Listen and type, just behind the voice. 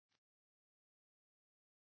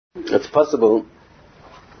it's possible,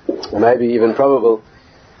 maybe even probable,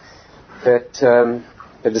 that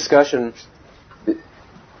this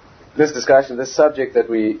subject that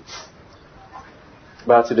we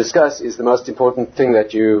about to discuss is the most important thing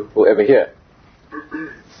that you will ever hear.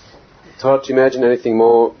 It's hard to imagine anything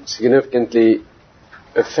more significantly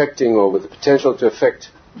affecting or with the potential to affect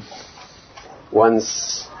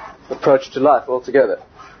one's approach to life altogether.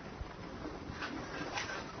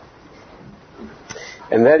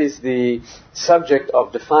 And that is the subject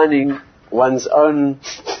of defining one's own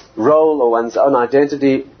role or one's own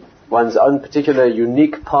identity, one's own particular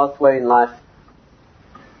unique pathway in life.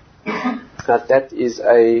 That's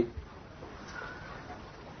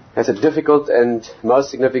a difficult and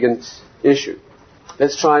most significant issue.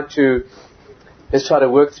 Let's try to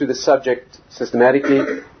work through the subject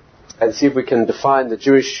systematically and see if we can define the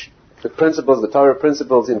principles, the Torah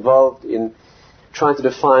principles involved in trying to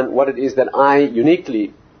define what it is that I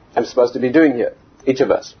uniquely am supposed to be doing here, each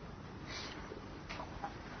of us.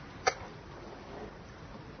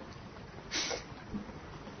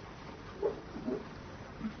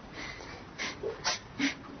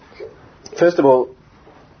 First of all,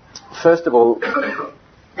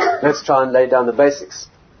 let's try and lay down the basics.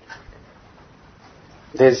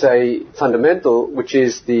 There's a fundamental, which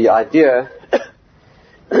is the idea,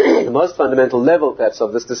 the most fundamental level perhaps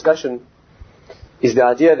of this discussion, is the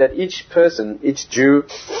idea that each person, each Jew,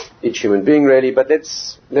 each human being really, but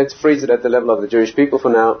let's freeze it at the level of the Jewish people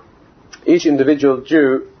for now. Each individual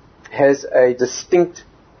Jew has a distinct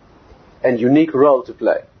and unique role to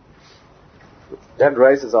play. That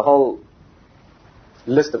raises a whole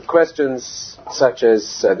list of questions, such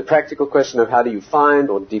as the practical question of how do you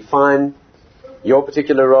find or define your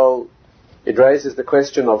particular role. It raises the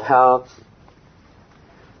question of how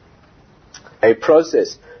a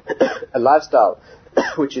process, a lifestyle,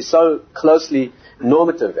 which is so closely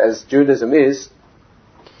normative as Judaism is,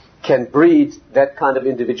 can breed that kind of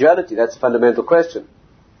individuality. That's a fundamental question.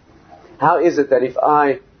 How is it that if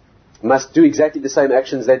I must do exactly the same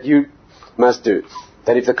actions that you must do,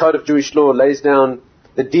 that if the Code of Jewish Law lays down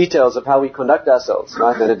the details of how we conduct ourselves,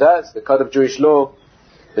 right? And it does. The Code of Jewish Law,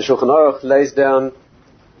 the Shulchan Aruch, lays down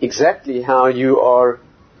exactly how you are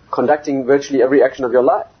conducting virtually every action of your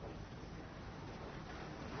life.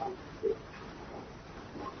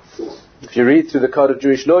 If you read through the Code of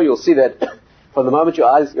Jewish Law, you'll see that from the moment you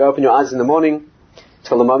open your eyes in the morning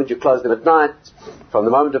till the moment you close them at night, from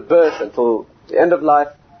the moment of birth until the end of life,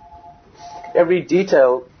 every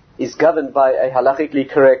detail is governed by a halachically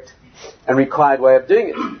correct and required way of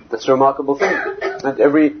doing it. That's a remarkable thing. And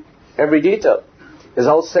every detail. There's a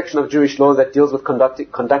whole section of Jewish law that deals with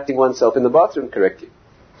conducting oneself in the bathroom correctly.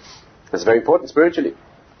 That's very important spiritually.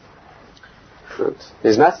 Right.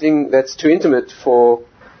 There's nothing that's too intimate for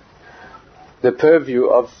the purview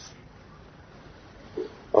of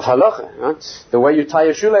halacha. Right? The way you tie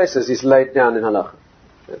your shoelaces is laid down in halacha.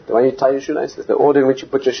 The way you tie your shoelaces, the order in which you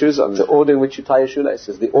put your shoes on, the order in which you tie your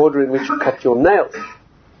shoelaces, the order in which you cut your nails,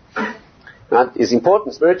 right, is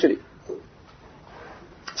important spiritually.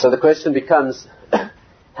 So the question becomes,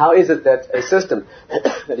 how is it that a system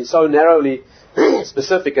that is so narrowly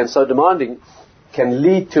specific and so demanding can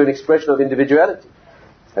lead to an expression of individuality?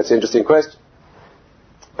 That's an interesting question.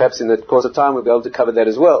 Perhaps in the course of time we'll be able to cover that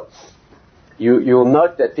as well. You'll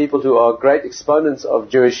note that people who are great exponents of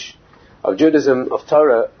Judaism, of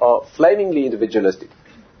Torah, are flamingly individualistic.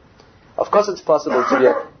 Of course it's possible to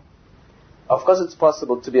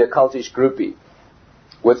be a cultish groupie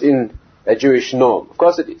within a Jewish norm. Of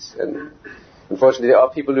course it is. And unfortunately there are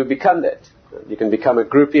people who become that. You can become a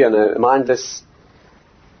groupie and a mindless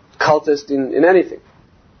cultist in anything.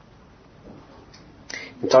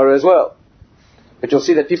 In Torah as well. But you'll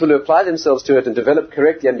see that people who apply themselves to it and develop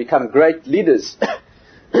correctly and become great leaders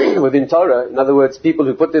within Torah, in other words, people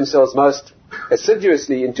who put themselves most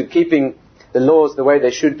assiduously into keeping the laws the way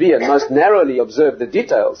they should be and most narrowly observe the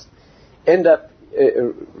details, end up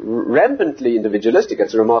rampantly individualistic.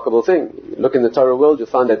 It's a remarkable thing. You look in the Torah world, you'll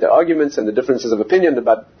find that the arguments and the differences of opinion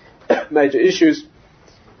about major issues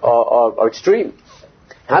are extreme.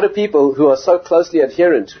 How do people who are so closely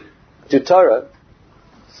adherent to Torah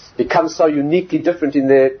become so uniquely different in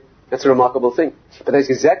their... That's a remarkable thing. But that's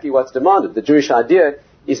exactly what's demanded. The Jewish idea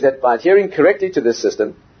is that by adhering correctly to this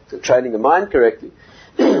system, to training the mind correctly,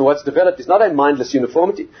 what's developed is not a mindless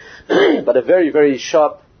uniformity, but a very, very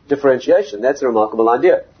sharp differentiation. That's a remarkable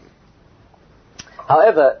idea.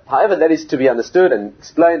 However, that is to be understood and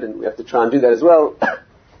explained, and we have to try and do that as well.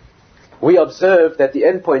 We observe that the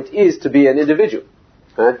end point is to be an individual.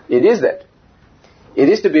 Right? It is that. It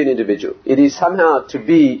is to be an individual. It is somehow to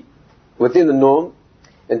be within the norm,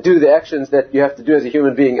 and do the actions that you have to do as a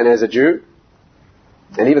human being and as a Jew,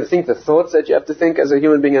 and even think the thoughts that you have to think as a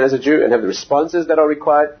human being and as a Jew, and have the responses that are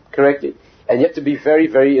required correctly, and yet to be very,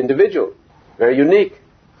 very individual, very unique.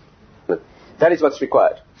 That is what's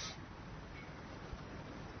required.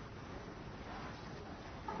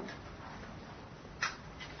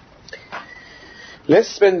 Let's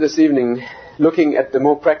spend this evening looking at the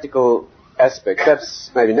more practical aspect.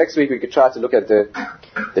 Perhaps maybe next week we could try to look at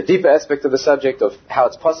the deeper aspect of the subject of how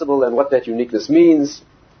it's possible and what that uniqueness means.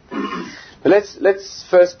 But let's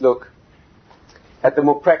first look at the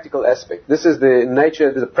more practical aspect. This is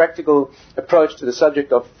the practical approach to the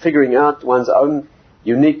subject of figuring out one's own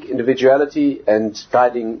unique individuality and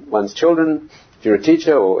guiding one's children, if you're a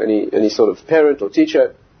teacher or any sort of parent or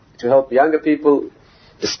teacher, to help younger people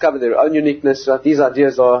discover their own uniqueness. These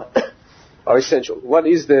ideas are essential. What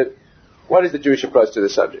is the Jewish approach to the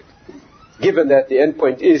subject? Given that the end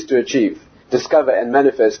point is to achieve, discover and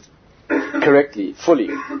manifest correctly, fully,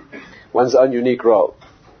 one's own unique role.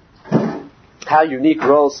 How unique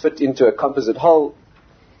roles fit into a composite whole,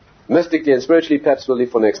 mystically and spiritually, perhaps we'll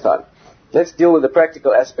leave for next time. Let's deal with the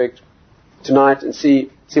practical aspect tonight and see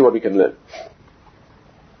what we can learn.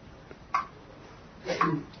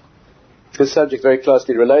 This subject is very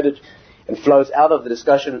closely related and flows out of the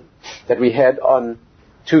discussion that we had on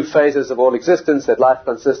two phases of all existence, that life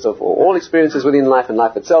consists of, or all experiences within life and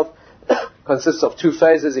life itself consists of two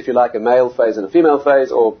phases, if you like, a male phase and a female phase,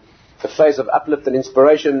 or the phase of uplift and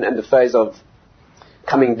inspiration and the phase of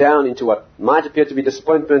coming down into what might appear to be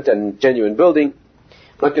disappointment and genuine building.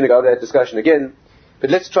 I'm not going to go over that discussion again, but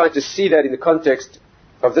let's try to see that in the context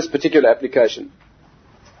of this particular application.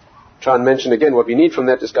 Try and mention again what we need from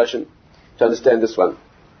that discussion to understand this one.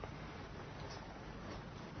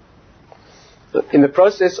 In the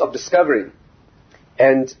process of discovering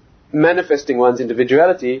and manifesting one's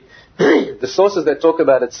individuality, the sources that talk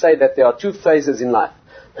about it say that there are two phases in life.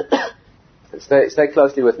 Stay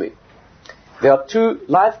closely with me.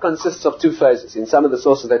 Life consists of two phases. In some of the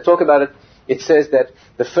sources that talk about it, it says that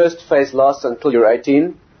the first phase lasts until you're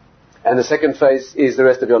 18, and the second phase is the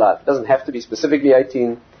rest of your life. It doesn't have to be specifically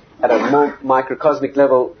 18. At a more microcosmic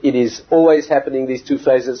level, it is always happening, these two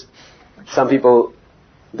phases. Some people,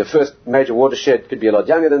 the first major watershed could be a lot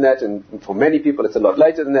younger than that, and for many people it's a lot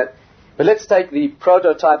later than that. But let's take the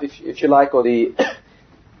prototype, if you like, or the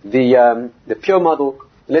pure model.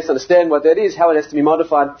 Let's understand what that is. How it has to be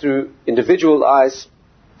modified through individual eyes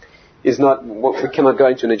is not what we cannot go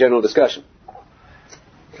into in a general discussion.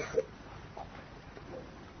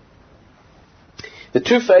 The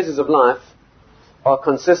two phases of life are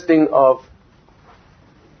consisting of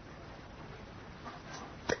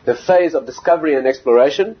the phase of discovery and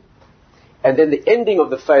exploration, and then the ending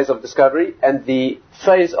of the phase of discovery and the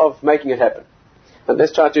phase of making it happen. And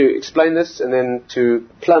let's try to explain this and then to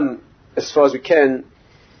plumb, as far as we can,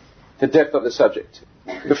 the depth of the subject.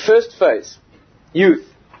 The first phase, youth,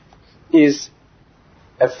 is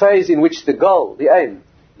a phase in which the goal, the aim,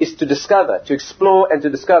 is to discover, to explore and to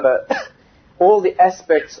discover all the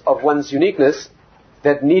aspects of one's uniqueness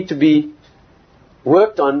that need to be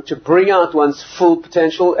worked on to bring out one's full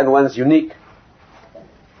potential and one's unique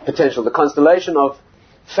potential. The constellation of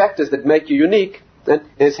factors that make you unique, then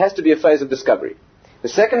there has to be a phase of discovery. The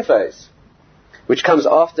second phase, which comes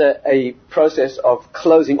after a process of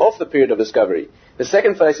closing off the period of discovery, the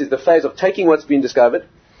second phase is the phase of taking what's been discovered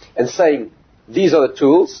and saying, these are the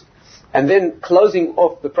tools, and then closing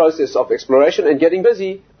off the process of exploration and getting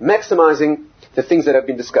busy maximizing the things that have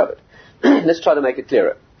been discovered. Let's try to make it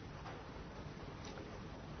clearer.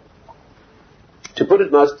 To put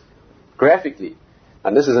it most graphically,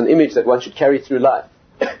 and this is an image that one should carry through life,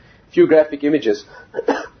 few graphic images,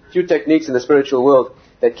 few techniques in the spiritual world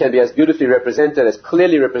that can be as beautifully represented, as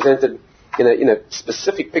clearly represented in a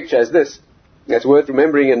specific picture as this. That's worth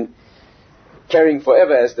remembering and carrying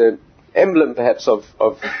forever as the emblem, perhaps, of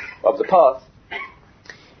the path.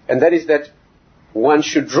 And that is that one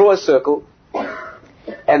should draw a circle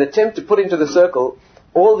and attempt to put into the circle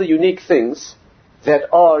all the unique things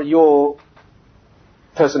that are your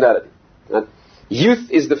personality. Right?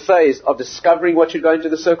 Youth is the phase of discovering what should go into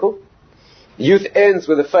the circle. Youth ends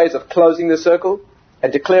with the phase of closing the circle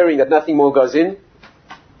and declaring that nothing more goes in,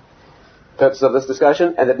 purpose of this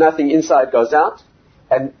discussion, and that nothing inside goes out.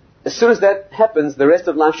 And as soon as that happens, the rest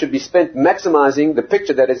of life should be spent maximizing the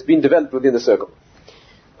picture that has been developed within the circle.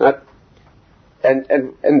 Right?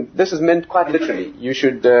 And this is meant quite literally. You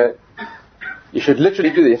should literally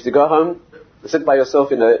do this. You have to go home, sit by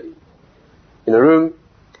yourself in a room,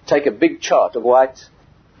 take a big chart of white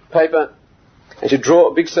paper, and you draw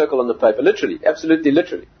a big circle on the paper. Literally, absolutely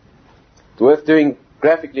literally. It's worth doing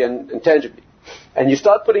graphically and tangibly. and you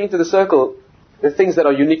start putting into the circle the things that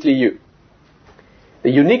are uniquely you. The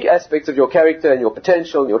unique aspects of your character and your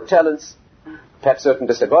potential and your talents, perhaps certain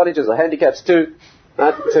disadvantages or handicaps too.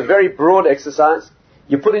 Right? It's a very broad exercise.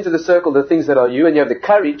 You put into the circle the things that are you, and you have the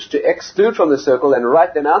courage to exclude from the circle and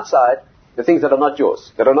write them outside the things that are not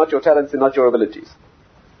yours, that are not your talents and not your abilities.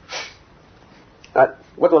 Right?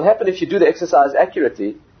 What will happen if you do the exercise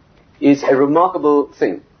accurately is a remarkable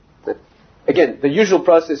thing. Again, the usual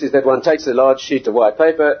process is that one takes a large sheet of white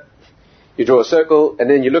paper, you draw a circle, and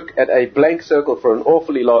then you look at a blank circle for an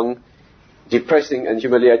awfully long, depressing and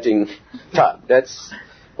humiliating time.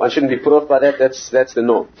 One shouldn't be put off by that. That's the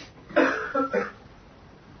norm.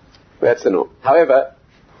 That's the norm. However,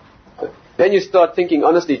 then you start thinking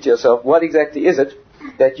honestly to yourself, what exactly is it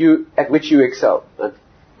at which you excel? Right?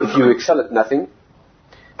 If you excel at nothing,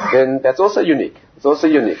 then that's also unique. It's also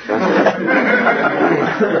unique. Right?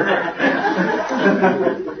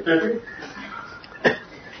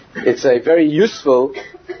 It's a very useful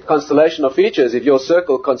constellation of features if your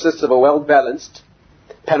circle consists of a well-balanced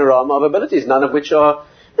panorama of abilities, none of which are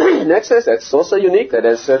in excess. That's also unique. That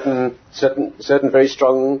has certain very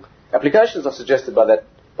strong applications are suggested by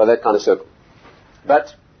that kind of circle.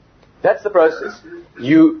 But that's the process.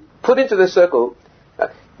 You put into the circle,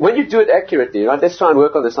 when you do it accurately, right, let's try and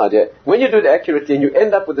work on this idea. When you do it accurately and you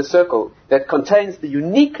end up with a circle that contains the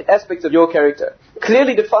unique aspects of your character,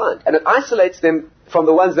 clearly defined, and it isolates them from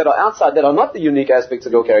the ones that are outside, that are not the unique aspects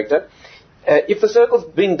of your character, if the circle's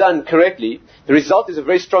been done correctly, the result is a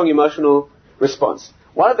very strong emotional response.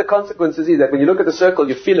 One of the consequences is that when you look at the circle,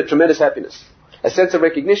 you feel a tremendous happiness, a sense of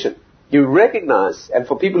recognition. You recognize, and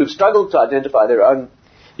for people who've struggled to identify their own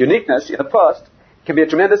uniqueness in the past, can be a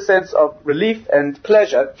tremendous sense of relief and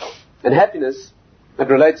pleasure and happiness. It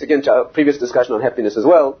relates again to our previous discussion on happiness as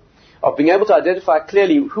well, of being able to identify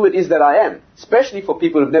clearly who it is that I am, especially for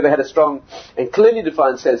people who've never had a strong and clearly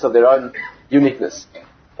defined sense of their own uniqueness.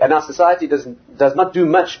 And our society does not do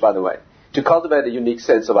much, by the way, to cultivate a unique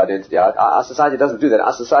sense of identity. Our society doesn't do that.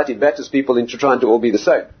 Our society batters people into trying to all be the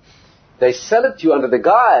same. They sell it to you under the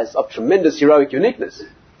guise of tremendous heroic uniqueness.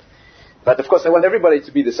 But of course they want everybody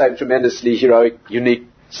to be the same tremendously heroic, unique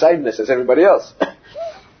sameness as everybody else.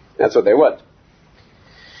 That's what they want.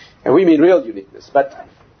 And we mean real uniqueness. But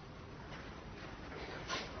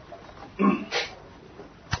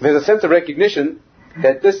there's a sense of recognition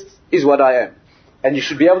that this is what I am. And you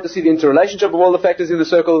should be able to see the interrelationship of all the factors in the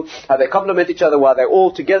circle, how they complement each other, why they're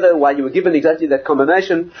all together, why you were given exactly that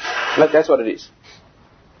combination. But that's what it is.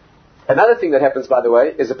 Another thing that happens, by the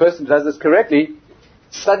way, is a person who does this correctly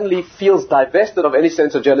suddenly feels divested of any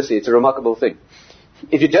sense of jealousy. It's a remarkable thing.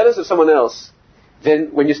 If you're jealous of someone else, then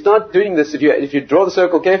when you start doing this, if you draw the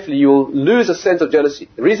circle carefully, you'll lose a sense of jealousy.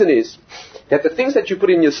 The reason is that the things that you put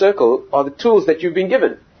in your circle are the tools that you've been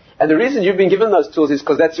given. And the reason you've been given those tools is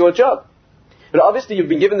because that's your job. But obviously you've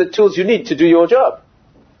been given the tools you need to do your job.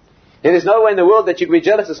 And there's no way in the world that you can be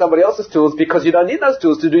jealous of somebody else's tools because you don't need those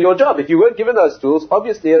tools to do your job. If you weren't given those tools,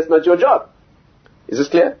 obviously it's not your job. Is this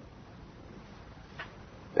clear?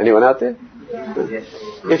 Anyone out there? Yes.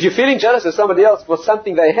 If you're feeling jealous of somebody else for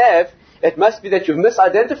something they have, it must be that you've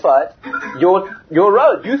misidentified your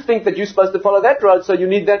road. You think that you're supposed to follow that road, so you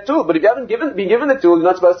need that tool. But if you haven't been given the tool, you're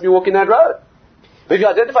not supposed to be walking that road. But if you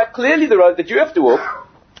identify clearly the road that you have to walk,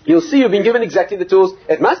 you'll see you've been given exactly the tools.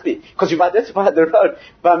 It must be, because you've identified the road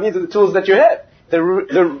by means of the tools that you have.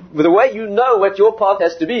 The way you know what your path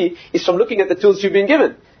has to be is from looking at the tools you've been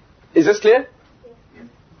given. Is this clear?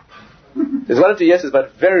 There's one or two yeses,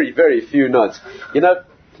 but very, very few nods. You know,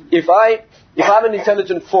 if I'm an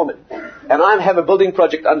intelligent foreman, and I have a building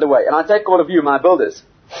project underway, and I take all of you, my builders,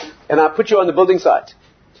 and I put you on the building site,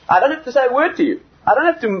 I don't have to say a word to you. I don't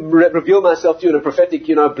have to reveal myself to you in a prophetic,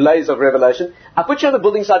 blaze of revelation. I put you on the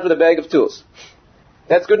building site with a bag of tools.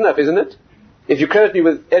 That's good enough, isn't it? If you credit me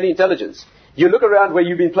with any intelligence. You look around where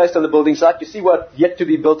you've been placed on the building site, you see what's yet to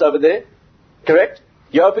be built over there. Correct?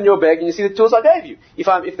 You open your bag and you see the tools I gave you.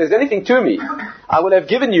 If there's anything to me, I will have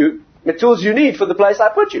given you the tools you need for the place I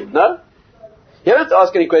put you. No? You don't have to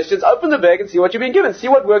ask any questions. Open the bag and see what you've been given. See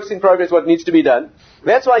what works in progress, what needs to be done.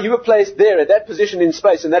 That's why you were placed there at that position in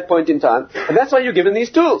space in that point in time. And that's why you're given these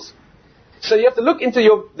tools. So you have to look into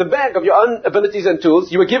the bag of your own abilities and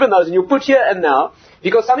tools. You were given those and you were put here and now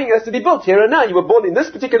because something has to be built here and now. You were born in this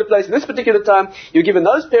particular place, in this particular time. You're given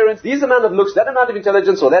those parents, these amount of looks, that amount of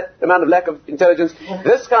intelligence or that amount of lack of intelligence,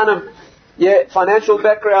 this kind of financial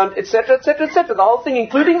background, etc., etc., etc. The whole thing,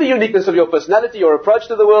 including the uniqueness of your personality, your approach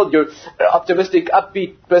to the world, your optimistic,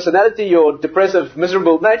 upbeat personality, your depressive,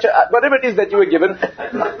 miserable nature, whatever it is that you were given.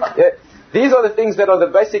 These are the things that are the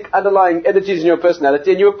basic underlying energies in your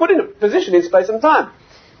personality, and you were put in a position in space and time.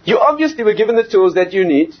 You obviously were given the tools that you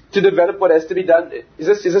need to develop what has to be done. Is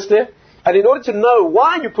this clear? And in order to know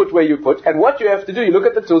why you put where you put and what you have to do, you look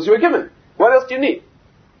at the tools you were given. What else do you need?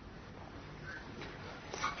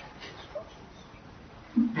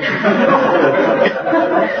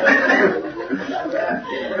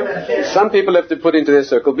 Some people have to put into their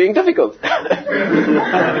circle being difficult.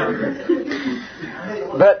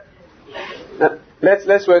 But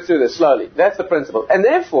let's work through this slowly. That's the principle. And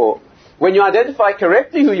therefore, when you identify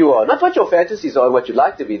correctly who you are, not what your fantasies are and what you'd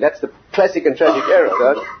like to be, that's the classic and tragic error,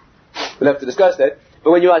 right? We'll have to discuss that.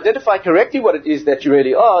 But when you identify correctly what it is that you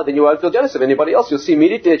really are, then you won't feel jealous of anybody else. You'll see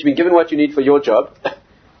immediately that you've been given what you need for your job.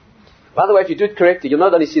 By the way, if you do it correctly, you'll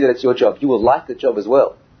not only see that it's your job, you will like the job as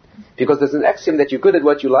well. Because there's an axiom that you're good at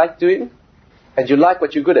what you like doing, and you like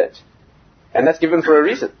what you're good at. And that's given for a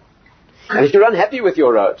reason. And if you're unhappy with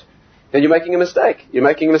your road, then you're making a mistake. You're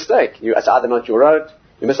making a mistake. It's either not your road,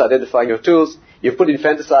 you're misidentifying your tools, you've put in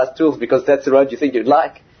fantasized tools because that's the road you think you'd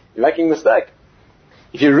like. You're making a mistake.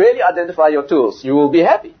 If you really identify your tools, you will be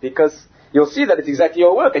happy because you'll see that it's exactly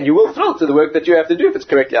your work, and you will thrill to the work that you have to do if it's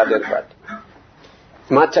correctly identified.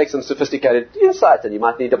 It might take some sophisticated insight, and you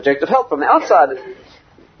might need objective help from the outside.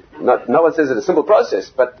 No one says it's a simple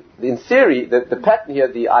process, but in theory, the pattern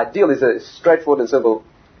here, the ideal is a straightforward and simple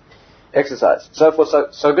exercise. So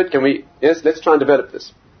far, so good. Yes, let's try and develop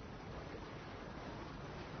this.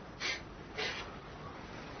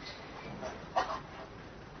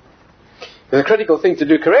 It's a critical thing to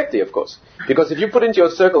do correctly, of course, because if you put into your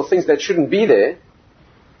circle things that shouldn't be there,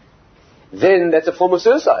 then that's a form of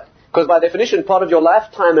suicide. Because by definition, part of your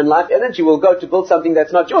lifetime and life energy will go to build something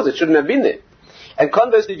that's not yours. It shouldn't have been there. And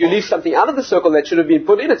conversely, if you leave something out of the circle that should have been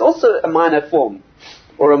put in, it's also a minor form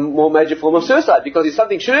or a more major form of suicide. Because if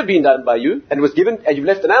something should have been done by you and was given and you've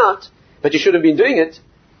left it out, but you should have been doing it,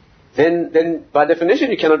 then by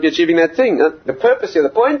definition you cannot be achieving that thing. The purpose here, the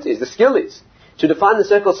point is, the skill is to define the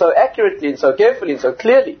circle so accurately and so carefully and so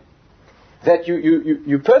clearly that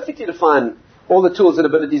you perfectly define all the tools and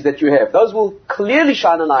abilities that you have. Those will clearly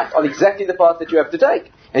shine a light on exactly the path that you have to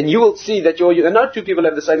take. And you will see that no two people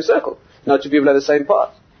have the same circle. No two people have the same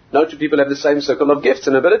path. No two people have the same circle of gifts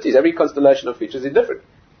and abilities. Every constellation of features is different.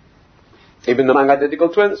 Even among identical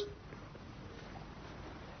twins.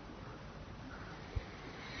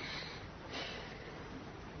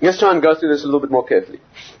 Let's try and go through this a little bit more carefully.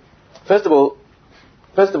 First of all,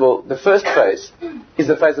 the first phase is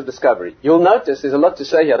the phase of discovery. You'll notice, there's a lot to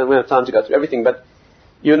say here, I don't have time to go through everything, but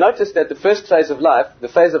you'll notice that the first phase of life, the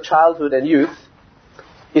phase of childhood and youth,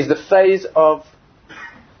 is the phase of,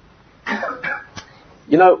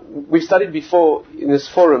 we've studied before in this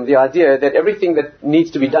forum the idea that everything that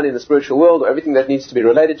needs to be done in the spiritual world, or everything that needs to be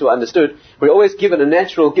related to or understood, we're always given a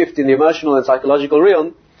natural gift in the emotional and psychological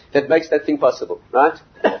realm that makes that thing possible, right?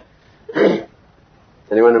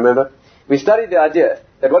 Anyone remember? We studied the idea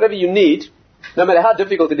that whatever you need, no matter how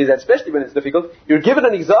difficult it is, especially when it's difficult, you're given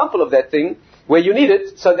an example of that thing where you need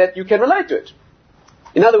it so that you can relate to it.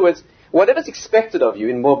 In other words, whatever's expected of you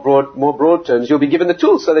in more broad terms, you'll be given the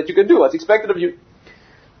tools so that you can do what's expected of you.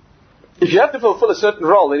 If you have to fulfill a certain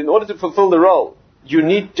role, and in order to fulfill the role, you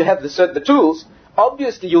need to have the tools,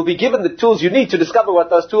 obviously you'll be given the tools you need to discover what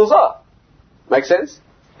those tools are. Make sense?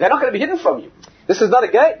 They're not going to be hidden from you. This is not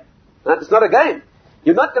a game. It's not a game.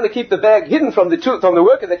 You're not going to keep the bag hidden from the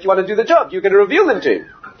worker that you want to do the job. You're going to reveal them to him.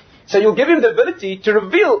 So you'll give him the ability to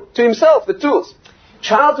reveal to himself the tools.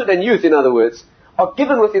 Childhood and youth, in other words, are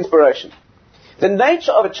given with inspiration. The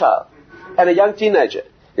nature of a child and a young teenager,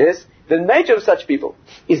 yes, the nature of such people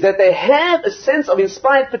is that they have a sense of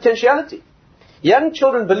inspired potentiality. Young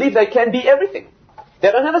children believe they can be everything.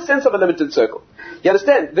 They don't have a sense of a limited circle. You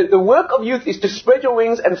understand? The work of youth is to spread your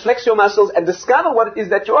wings and flex your muscles and discover what it is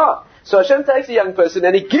that you are. So Hashem takes a young person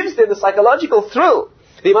and He gives them the psychological thrill,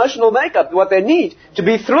 the emotional makeup, what they need to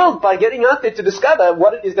be thrilled by getting out there to discover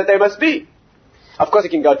what it is that they must be. Of course, it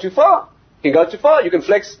can go too far. You can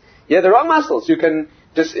flex, the wrong muscles. You can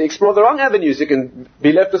just explore the wrong avenues. You can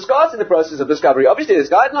be left with scars in the process of discovery. Obviously, there's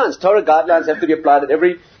guidelines. Torah guidelines have to be applied at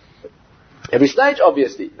every stage,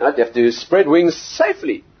 obviously. Right? You have to spread wings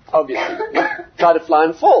safely, obviously. Try to fly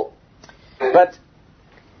and fall. But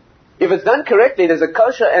if it's done correctly, there's a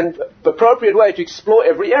kosher and appropriate way to explore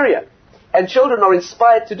every area. And children are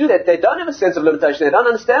inspired to do that. They don't have a sense of limitation. They don't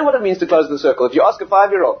understand what it means to close the circle. If you ask a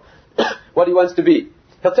 5-year-old what he wants to be,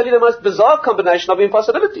 he'll tell you the most bizarre combination of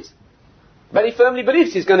impossibilities. But he firmly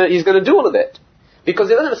believes he's going to do all of that. Because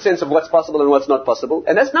he doesn't have a sense of what's possible and what's not possible.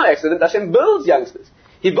 And that's no accident. Hashem builds youngsters.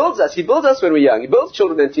 He builds us. He builds us when we're young. He builds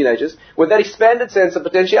children and teenagers with that expanded sense of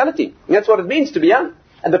potentiality. And that's what it means to be young.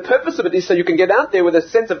 And the purpose of it is so you can get out there with a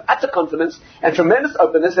sense of utter confidence and tremendous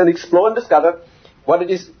openness and explore and discover what it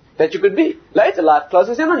is that you could be. Later, life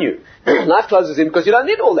closes in on you. Life closes in because you don't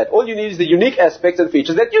need all that. All you need is the unique aspects and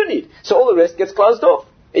features that you need. So all the rest gets closed off.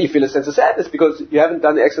 And you feel a sense of sadness because you haven't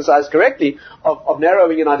done the exercise correctly of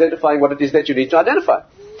narrowing and identifying what it is that you need to identify.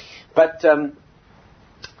 But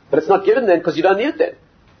it's not given then because you don't need it then.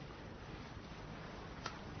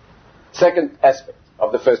 Second aspect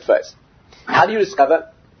of the first phase. How do you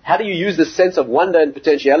discover? How do you use this sense of wonder and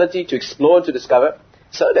potentiality to explore and to discover?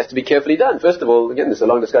 So it has to be carefully done. First of all, again, this is a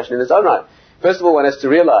long discussion in its own right. First of all, one has to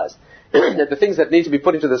realize that the things that need to be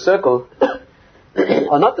put into the circle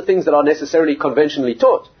are not the things that are necessarily conventionally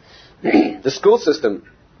taught. The school system,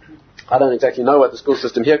 I don't exactly know what the school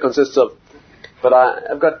system here consists of, but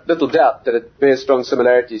I've got little doubt that it bears strong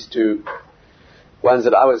similarities to ones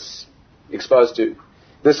that I was exposed to.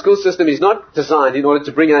 The school system is not designed in order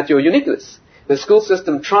to bring out your uniqueness. The school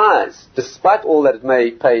system tries, despite all that it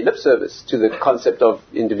may pay lip service to the concept of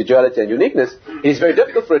individuality and uniqueness, it is very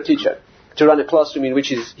difficult for a teacher to run a classroom in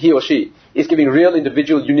which he or she is giving real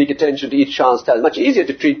individual unique attention to each child's talent. Much easier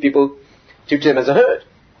to treat them as a herd.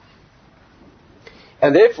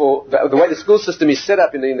 And therefore, the way the school system is set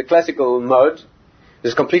up in the classical mode,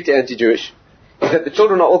 is completely anti-Jewish, is that the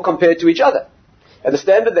children are all compared to each other. And the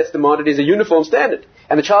standard that's demanded is a uniform standard.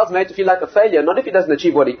 And the child's made to feel like a failure, not if he doesn't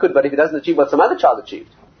achieve what he could, but if he doesn't achieve what some other child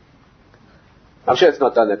achieved. I'm sure it's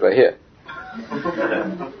not done that way here.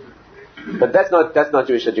 But that's not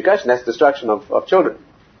Jewish education, that's destruction of children.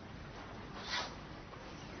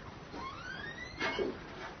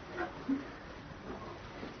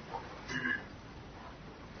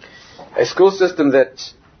 A school system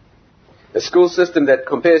that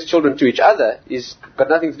compares children to each other is got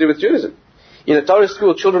nothing to do with Judaism. In a Torah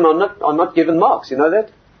school, children are not given marks. You know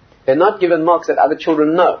that? They're not given marks that other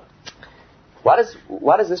children know. Why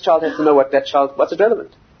does this child have to know what's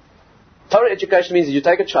relevant? Torah education means that you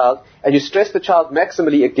take a child and you stress the child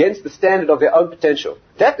maximally against the standard of their own potential.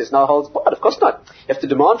 That is now holds part. Of course not. You have to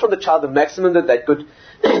demand from the child the maximum that they could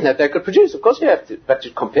produce. Of course you have to. But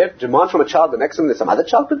to demand from a child the maximum that some other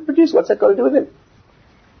child could produce, what's that got to do with him?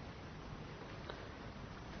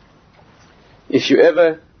 If you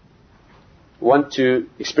ever want to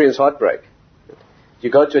experience heartbreak,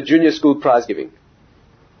 you go to a junior school prize giving.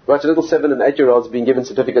 Watch little 7 and 8-year-olds being given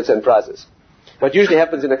certificates and prizes. What usually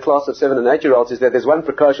happens in a class of 7 and 8-year-olds is that there's one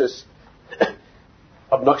precocious,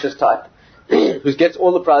 obnoxious type who gets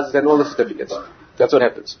all the prizes and all the certificates. That's what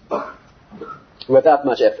happens. Without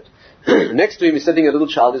much effort. Next to him is sitting a little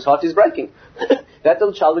child whose heart is breaking. That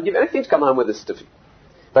little child would give anything to come home with a certificate.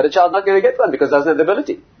 But a child's not going to get one because he doesn't have the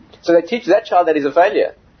ability. So they teach that child that he's a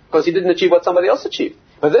failure because he didn't achieve what somebody else achieved.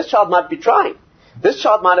 But this child might be trying. This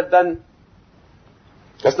child might have done...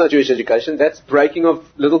 That's not Jewish education. That's breaking of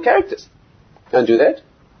little characters. Don't do that.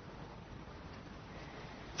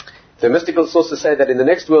 The mystical sources say that in the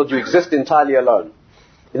next world you exist entirely alone.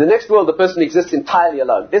 In the next world the person exists entirely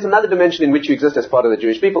alone. There's another dimension in which you exist as part of the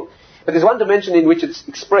Jewish people. But there's one dimension in which it's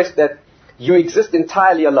expressed that you exist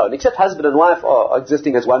entirely alone. Except husband and wife are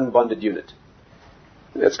existing as one bonded unit.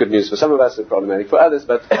 That's good news for some of us and problematic for others,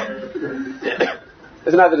 but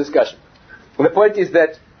there's another discussion. And the point is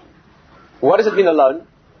that what does it mean alone?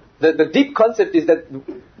 The deep concept is that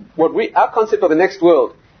our concept of the next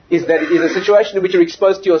world is that it is a situation in which you're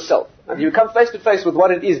exposed to yourself. And you come face to face with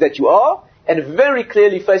what it is that you are, and very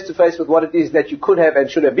clearly face to face with what it is that you could have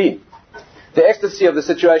and should have been. The ecstasy of the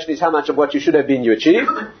situation is how much of what you should have been you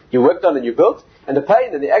achieved, you worked on and you built, and the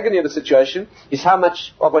pain and the agony of the situation is how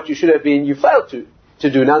much of what you should have been you failed to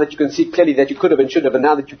do now that you can see clearly that you could have and should have, and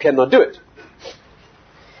now that you cannot do it.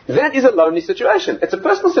 That is a lonely situation. It's a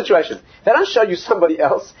personal situation. They don't show you somebody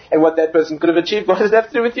else and what that person could have achieved. What does that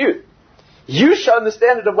have to do with you? You've shown the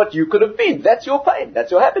standard of what you could have been. That's your pain.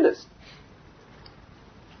 That's your happiness.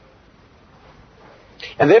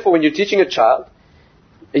 And therefore, when you're teaching a child,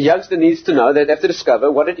 a youngster needs to know that they have to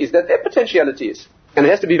discover what it is that their potentiality is. And it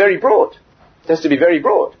has to be very broad. It has to be very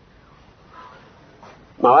broad.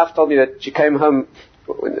 My wife told me that she came home,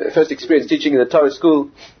 when the first experience teaching in the Torah school,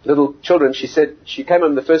 little children, she said she came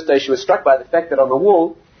home the first day, she was struck by the fact that on the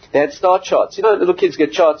wall they had star charts. You know, little kids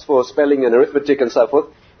get charts for spelling and arithmetic and so forth.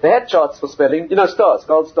 They had charts for spelling, you know, stars,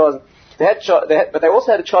 gold stars. But they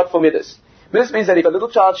also had a chart for midas. Midas means that if a little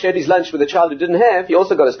child shared his lunch with a child who didn't have, he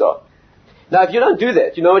also got a star. Now, if you don't do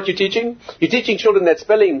that, you know what you're teaching? You're teaching children that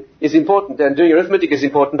spelling is important and doing arithmetic is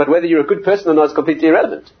important, but whether you're a good person or not is completely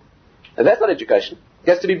irrelevant. And that's not education. It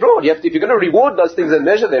has to be broad. If you're going to reward those things and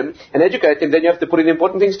measure them and educate them, then you have to put in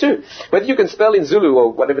important things too. Whether you can spell in Zulu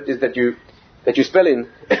or whatever it is that you that you spell in,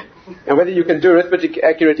 and whether you can do arithmetic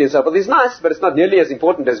accurately and so on. But it's nice, but it's not nearly as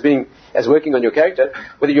important as working on your character.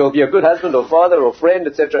 Whether you'll be a good husband or father or friend,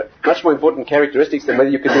 etc. Much more important characteristics than whether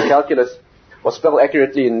you can do calculus or spell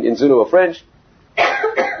accurately in Zulu or French.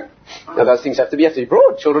 Now those things have to be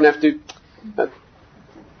broad. Children have to...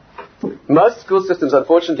 most school systems,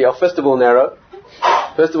 unfortunately, are first of all narrow.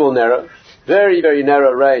 Very, very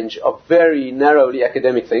narrow range of very narrowly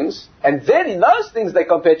academic things. And then in those things they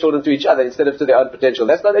compare children to each other instead of to their own potential.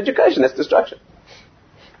 That's not education, that's destruction.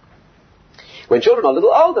 When children are a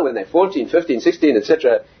little older, when they're 14, 15, 16,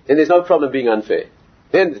 etc., then there's no problem being unfair.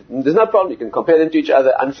 Then there's no problem. You can compare them to each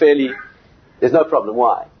other unfairly. There's no problem.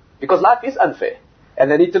 Why? Because life is unfair. And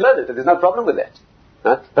they need to learn it, and there's no problem with that.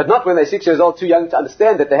 But not when they're 6 years old, too young to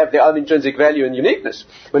understand that they have their own intrinsic value and uniqueness.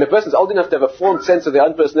 When a person's old enough to have a formed sense of their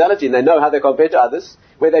own personality and they know how they compare to others,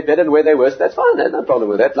 where they're better and where they're worse, that's fine. There's no problem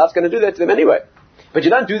with that. Life's going to do that to them anyway. But you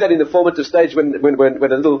don't do that in the formative stage when a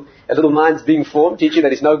little mind's being formed, teaching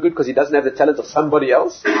that he's no good because he doesn't have the talent of somebody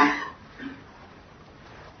else.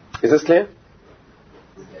 Is this clear?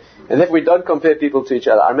 And if we don't compare people to each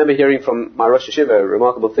other, I remember hearing from my Rosh Yeshiva a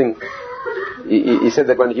remarkable thing. He said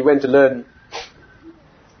that when he went to learn,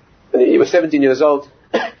 when he was 17 years old,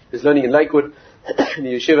 he was learning in Lakewood, in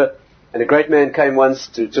the yeshiva, and a great man came once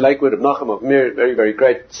to Lakewood, Reb Nachum of Mir, very, very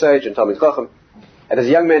great sage and Talmid Chacham. And as a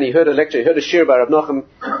young man, he heard a lecture, he heard a shir by Reb Nachum,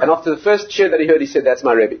 and after the first shir that he heard, he said, "That's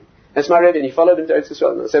my Rebbe. That's my Rebbe," and he followed him to Eretz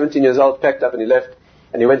Yisrael. 17 years old, packed up and he left,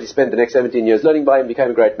 and he went to spend the next 17 years learning by him,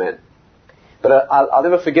 became a great man. But I'll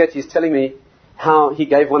never forget, he's telling me how he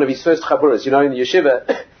gave one of his first chaburas. You know, in the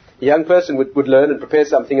yeshiva, a young person would learn and prepare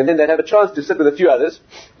something, and then they'd have a chance to sit with a few others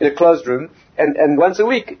in a closed room, and once a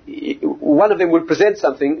week, one of them would present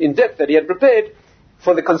something in depth that he had prepared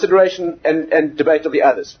for the consideration and debate of the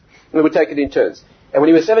others. And they would take it in turns. And when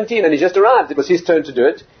he was 17 and he just arrived, it was his turn to do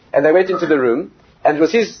it, and they went into the room, and it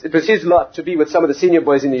was his lot to be with some of the senior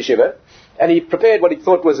boys in the yeshiva, and he prepared what he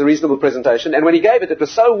thought was a reasonable presentation, and when he gave it, it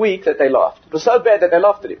was so weak that they laughed. It was so bad that they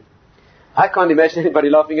laughed at him. I can't imagine anybody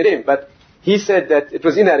laughing at him, but he said that it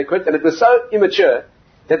was inadequate and it was so immature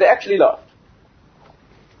that they actually laughed.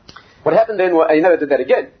 What happened then was, he never did that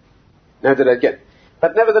again.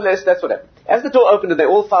 But nevertheless, that's what happened. As the door opened and they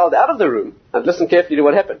all filed out of the room, and listen carefully to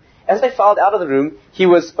what happened. As they filed out of the room, he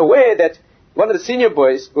was aware that one of the senior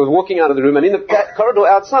boys was walking out of the room, and in the corridor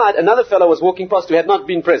outside, another fellow was walking past who had not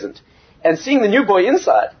been present. And seeing the new boy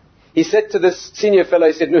inside, he said to this senior fellow,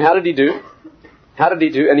 he said, "No, how did he do? How did he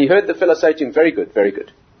do?" And he heard the fellow say to him, "Very good, very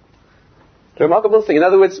good." A remarkable thing. In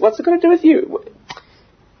other words, what's it going to do with you?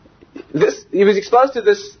 He was exposed to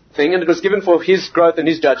this thing, and it was given for his growth and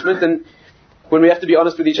his judgment, and when we have to be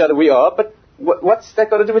honest with each other, we are, but what's that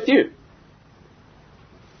got to do with you?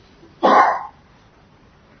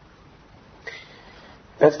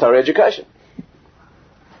 That's Torah education.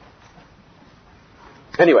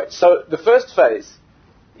 Anyway, so the first phase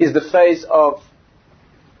is the phase of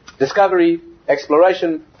discovery,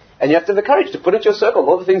 exploration, and you have to have the courage to put into your circle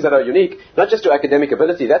all the things that are unique, not just your academic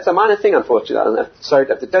ability. That's a minor thing, unfortunately. Sorry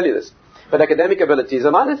to have to tell you this. But academic ability is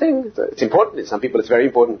a minor thing. It's important. In some people it's very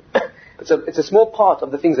important. It's a small part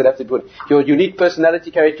of the things that have to do with your unique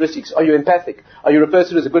personality characteristics. Are you empathic? Are you a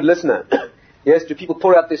person who's a good listener? Yes, do people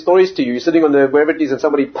pour out their stories to you? You're sitting on wherever it is and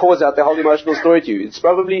somebody pours out their whole emotional story to you. It's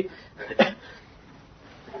probably...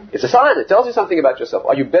 It's a sign. It tells you something about yourself.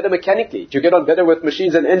 Are you better mechanically? Do you get on better with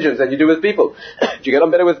machines and engines than you do with people? Do you get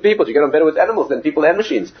on better with people? Do you get on better with animals than people and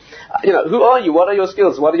machines? Who are you? What are your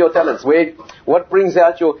skills? What are your talents? What brings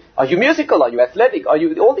out are you musical? Are you athletic?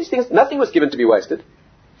 All these things, nothing was given to be wasted.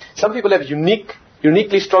 Some people have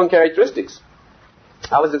uniquely strong characteristics.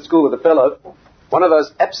 I was at school with a fellow, one of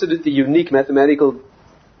those absolutely unique mathematical,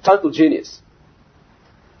 total genius.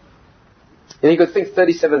 And he could think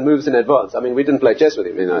 37 moves in advance. I mean, we didn't play chess with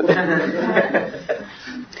him,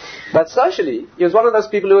 But socially, he was one of those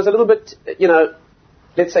people who was a little bit,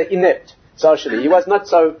 let's say inept socially. He was not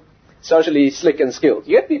so socially slick and skilled.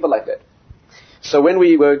 You get people like that. So when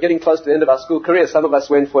we were getting close to the end of our school career, some of us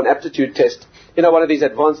went for an aptitude test. One of these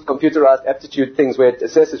advanced computerized aptitude things where it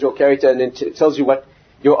assesses your character and it tells you what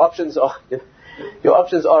your options are. Your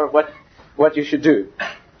options are what you should do.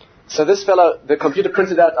 So this fellow, the computer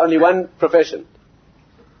printed out only one profession.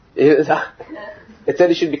 It said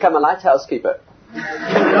he should become a lighthouse keeper.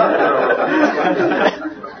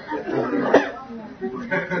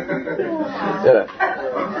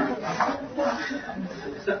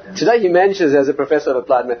 Today he manages as a professor of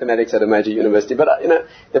applied mathematics at a major university. But,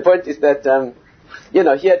 the point is that,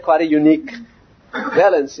 he had quite a unique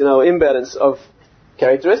balance, imbalance of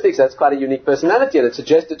characteristics. That's quite a unique personality, and it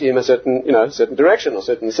suggested to him a certain direction or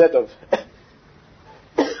certain set of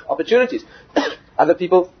opportunities. Other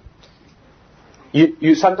people,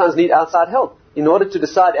 you sometimes need outside help. In order to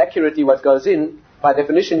decide accurately what goes in, by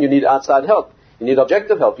definition, you need outside help. You need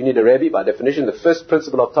objective help. You need a Rebbe. By definition, the first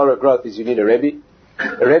principle of Torah growth is you need a Rebbe.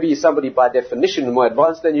 A Rebbe is somebody, by definition, more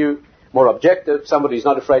advanced than you, more objective, somebody who's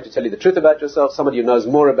not afraid to tell you the truth about yourself, somebody who knows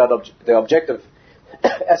more about the objective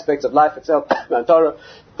aspects of life itself, and Torah,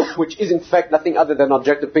 which is in fact nothing other than an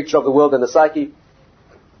objective picture of the world and the psyche.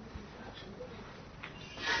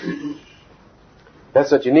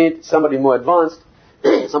 That's what you need. Somebody more advanced,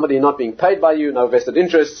 somebody not being paid by you, no vested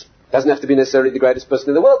interests. Doesn't have to be necessarily the greatest person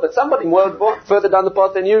in the world, but somebody more further down the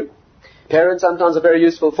path than you. Parents sometimes are very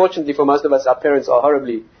useful. Fortunately for most of us, our parents are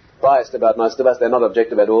horribly biased about most of us. They're not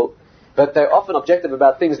objective at all. But they're often objective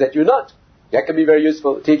about things that you're not. That can be very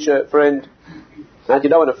useful. A teacher, friend. And you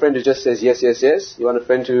don't want a friend who just says yes, yes, yes. You want a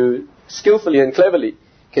friend who skillfully and cleverly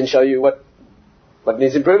can show you what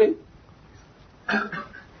needs improving.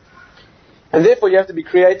 And therefore you have to be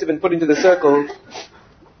creative and put into the circle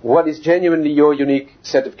what is genuinely your unique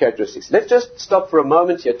set of characteristics. Let's just stop for a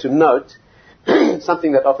moment here to note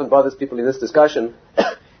something that often bothers people in this discussion.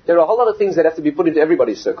 There are a whole lot of things that have to be put into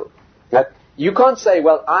everybody's circle. Right? You can't say,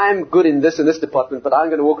 well, I'm good in this and this department, but I'm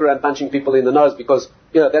going to walk around punching people in the nose because,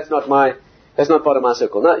 that's not part of my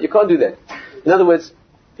circle. No, you can't do that. In other words,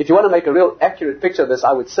 if you want to make a real accurate picture of this,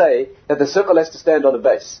 I would say that the circle has to stand on a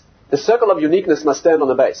base. The circle of uniqueness must stand on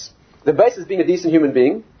a base. The base is being a decent human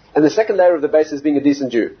being, and the second layer of the base is being a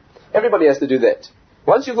decent Jew. Everybody has to do that.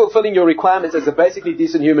 Once you're fulfilling your requirements as a basically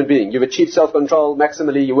decent human being, you've achieved self-control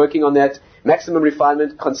maximally, you're working on that, maximum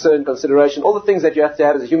refinement, concern, consideration, all the things that you have to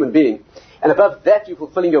have as a human being. And above that, you're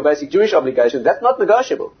fulfilling your basic Jewish obligation. That's not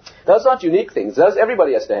negotiable. Those aren't unique things. Those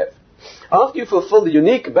everybody has to have. After you fulfill the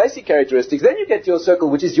unique basic characteristics, then you get to your circle,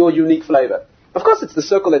 which is your unique flavor. Of course, it's the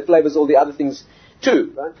circle that flavors all the other things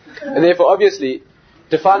too, right? And therefore, obviously,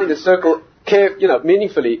 defining the circle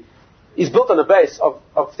meaningfully is built on a base of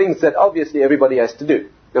things that obviously everybody has to do.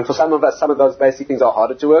 And for some of us, some of those basic things are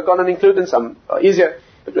harder to work on and include, and some are easier.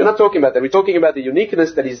 But we're not talking about that. We're talking about the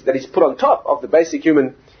uniqueness that is put on top of the basic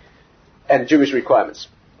human and Jewish requirements.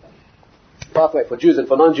 Pathway for Jews and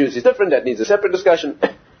for non-Jews is different. That needs a separate discussion.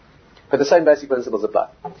 But the same basic principles apply.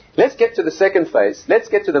 Let's get to the second phase. Let's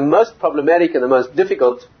get to the most problematic and the most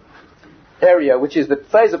difficult area, which is the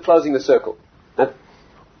phase of closing the circle.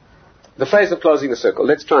 The phase of closing the circle.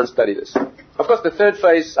 Let's try and study this. Of course, the third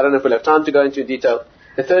phase, I don't know if we'll have time to go into in detail.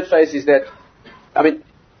 The third phase is that,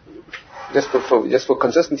 just for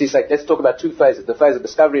consistency's sake, let's talk about two phases. The phase of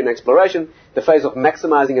discovery and exploration, the phase of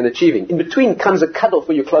maximizing and achieving. In between comes a cutoff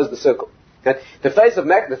where you close the circle. Okay? The phase of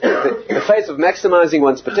maximizing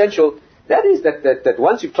one's potential, that is that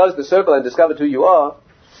once you've closed the circle and discovered who you are,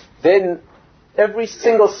 then every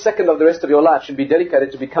single second of the rest of your life should be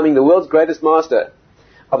dedicated to becoming the world's greatest master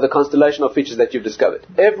of the constellation of features that you've discovered.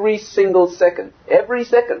 Every single second, every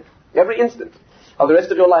instant of the rest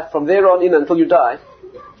of your life from there on in until you die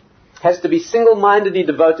has to be single-mindedly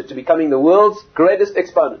devoted to becoming the world's greatest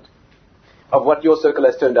exponent of what your circle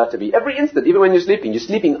has turned out to be. Every instant, even when you're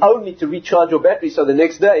sleeping only to recharge your battery so the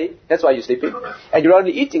next day, that's why you're sleeping, and you're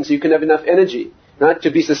only eating so you can have enough energy, right, to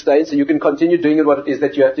be sustained so you can continue doing what it is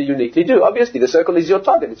that you have to uniquely do. Obviously, the circle is your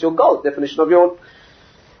target, it's your goal, definition of your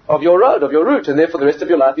road, of your route, and therefore the rest of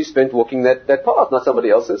your life you spent walking that path, not somebody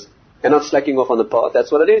else's, and not slacking off on the path.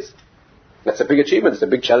 That's what it is. That's a big achievement. It's a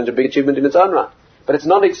big challenge, a big achievement in its own right. But it's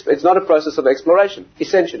not a process of exploration,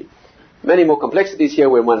 essentially. Many more complexities here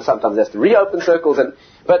where one sometimes has to reopen circles,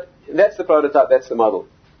 but that's the prototype, that's the model.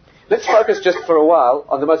 Let's focus just for a while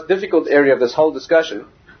on the most difficult area of this whole discussion,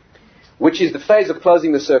 which is the phase of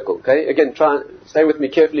closing the circle. Okay? Again, try and stay with me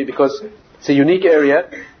carefully because it's a unique area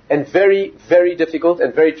and very, very difficult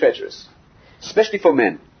and very treacherous, especially for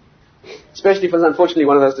men. Especially for, unfortunately,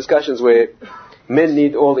 one of those discussions where men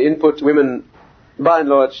need all the input. Women, by and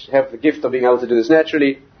large, have the gift of being able to do this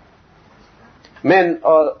naturally. Men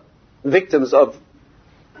are victims of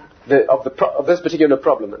this particular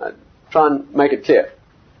problem, and I try and make it clear.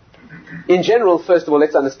 In general, first of all,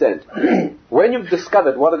 let's understand. When you've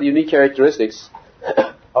discovered what are the unique characteristics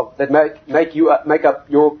that make up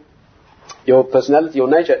your personality, your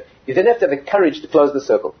nature, you then have to have the courage to close the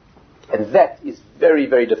circle. And that is very,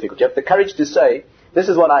 very difficult. You have the courage to say, this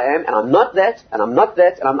is what I am, and I'm not that, and I'm not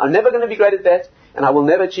that, and I'm never going to be great at that, and I will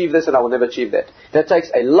never achieve this, and I will never achieve that. That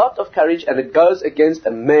takes a lot of courage, and it goes against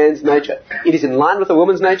a man's nature. It is in line with a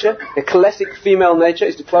woman's nature. The classic female nature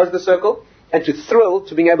is to close the circle, and to thrill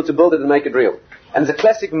to being able to build it and make it real. And the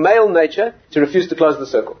classic male nature to refuse to close the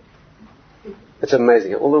circle. It's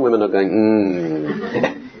amazing. All the women are going,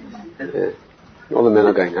 yeah. All the men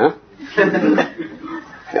are going, huh?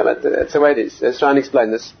 Yeah, but that's the way it is. Let's try and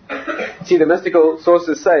explain this. See, the mystical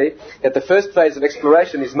sources say that the first phase of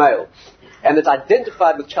exploration is male, and it's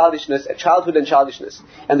identified with childishness, childhood and childishness.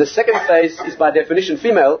 And the second phase is by definition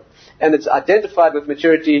female, and it's identified with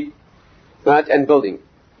maturity, right, and building.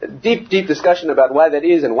 A deep discussion about why that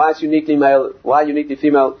is and why it's uniquely male, why uniquely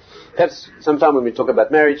female. Perhaps sometime when we talk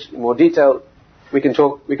about marriage in more detail, we can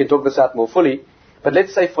talk this out more fully. But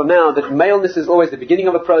let's say for now that maleness is always the beginning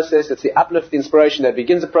of a process. It's the uplift, the inspiration that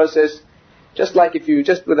begins a process. Just like if you,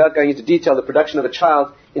 just without going into detail, the production of a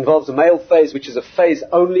child involves a male phase, which is a phase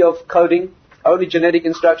only of coding, only genetic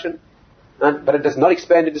instruction, but it does not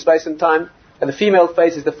expand into space and time. And the female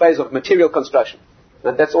phase is the phase of material construction.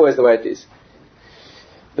 And that's always the way it is.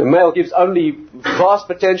 The male gives only vast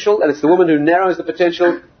potential, and it's the woman who narrows the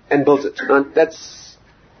potential and builds it. And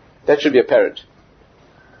that should be apparent.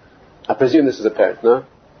 I presume this is apparent, no?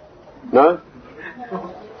 No?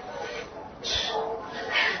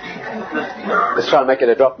 Let's try and make it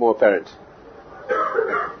a drop more apparent.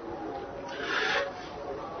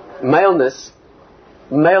 Maleness,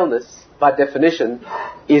 by definition,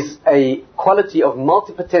 is a quality of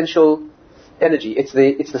multi-potential energy. It's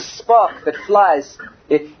the spark that flies.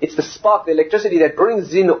 It's the spark, the electricity that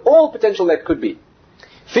brings in all potential that could be.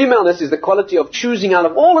 Femaleness is the quality of choosing out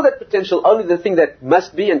of all of that potential only the thing that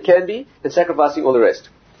must be and can be, and sacrificing all the rest.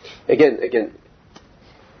 Again,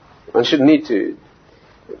 one shouldn't need to.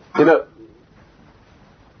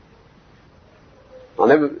 I'll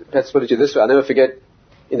never, let's put it to you this way, I'll never forget,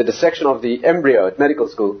 in the dissection of the embryo at medical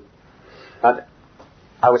school,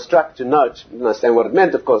 I was struck to note, I didn't understand what it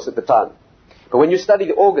meant, of course, at the time, but when you study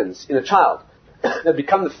the organs in a child that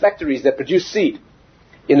become the factories that produce seed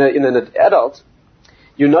in an adult,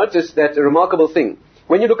 you notice that a remarkable thing.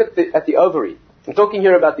 When you look at the ovary, I'm talking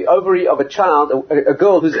here about the ovary of a child, a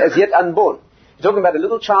girl who's as yet unborn. You're talking about a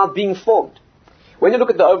little child being formed. When you look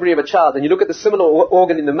at the ovary of a child and you look at the similar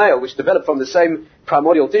organ in the male, which developed from the same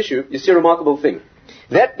primordial tissue, you see a remarkable thing.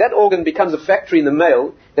 That organ becomes a factory in the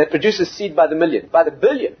male that produces seed by the million, by the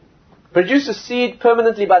billion. Produces seed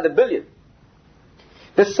permanently by the billion.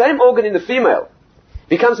 The same organ in the female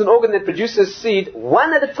becomes an organ that produces seed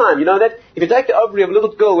one at a time. You know that? If you take the ovary of a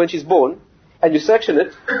little girl when she's born, and you section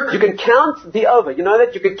it, you can count the ova. You know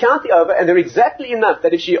that? You can count the ova, and they're exactly enough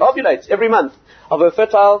that if she ovulates every month of her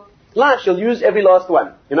fertile life, she'll use every last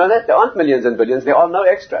one. You know that? There aren't millions and billions. There are no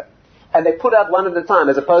extra. And they put out one at a time,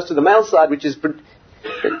 as opposed to the male side, which is... Of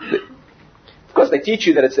course, they teach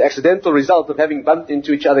you that it's the accidental result of having bumped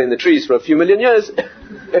into each other in the trees for a few million years.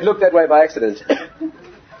 It looked that way by accident.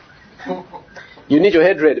 You need your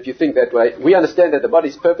head read if you think that way. We understand that the body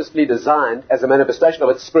is purposefully designed as a manifestation of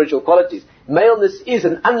its spiritual qualities. Maleness is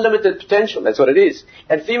an unlimited potential. That's what it is.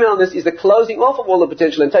 And femaleness is the closing off of all the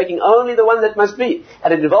potential and taking only the one that must be.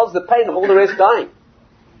 And it involves the pain of all the rest dying.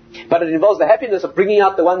 But it involves the happiness of bringing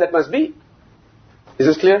out the one that must be. Is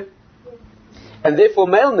this clear? And therefore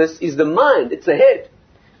maleness is the mind. It's the head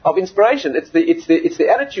of inspiration. It's the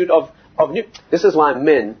attitude of new... This is why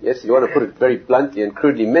men, yes, you want to put it very bluntly and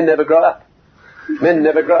crudely, men never grow up. Men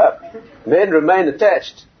never grow up. Men remain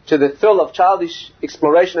attached to the thrill of childish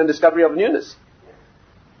exploration and discovery of newness.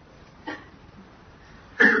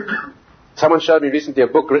 Someone showed me recently a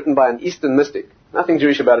book written by an Eastern mystic. Nothing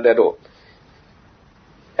Jewish about it at all.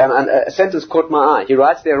 And a sentence caught my eye. He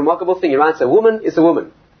writes there a remarkable thing. He writes, a woman is a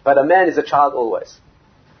woman, but a man is a child always.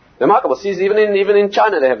 Remarkable. See, even in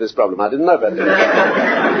China they have this problem. I didn't know about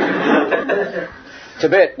it.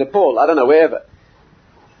 Tibet, Nepal, I don't know, wherever.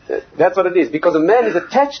 That's what it is. Because a man is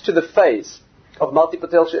attached to the phase of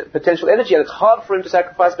multi-potential energy, and it's hard for him to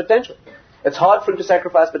sacrifice potential. It's hard for him to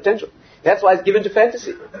sacrifice potential. That's why it's given to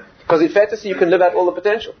fantasy. Because in fantasy you can live out all the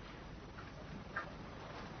potential.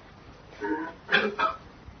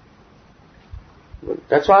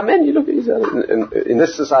 That's why men, you look at in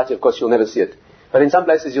this society, of course, you'll never see it. But in some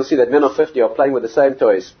places you'll see that men of 50 are playing with the same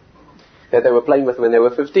toys that they were playing with when they were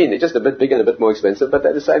 15. They're just a bit bigger and a bit more expensive, but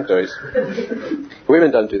they're the same toys.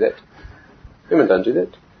 Women don't do that. Women don't do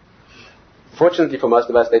that. Fortunately for most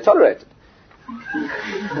of us, they tolerate it.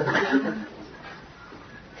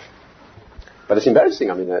 But it's embarrassing,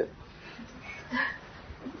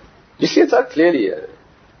 you see it so clearly.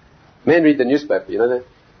 Men read the newspaper, you know that?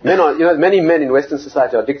 Many men in Western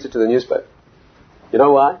society are addicted to the newspaper. You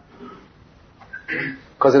know why?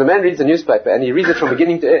 Because when a man reads the newspaper, and he reads it from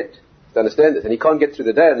beginning to end, to understand it, and he can't get through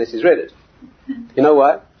the day unless he's read it. You know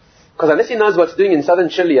why? Because unless he knows what's doing in southern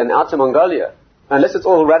Chile and outer Mongolia, unless it's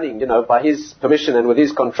all running, by his permission and with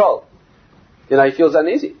his control, he feels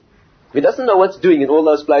uneasy. If he doesn't know what's doing in all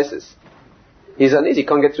those places, he's uneasy,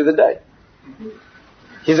 can't get through the day.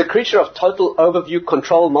 He's a creature of total overview,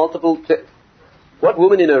 control, multiple... What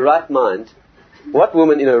woman in her right mind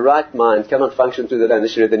cannot function through the day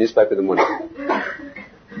unless she read the newspaper in the morning?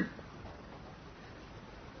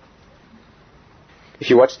 If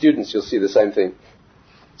you watch students, you'll see the same thing.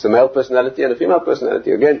 It's a male personality and a female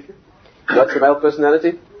personality. Again, what's a male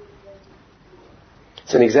personality?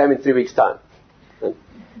 It's an exam in 3 weeks' time.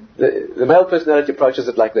 The male personality approaches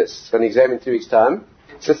it like this. For an exam in 3 weeks' time,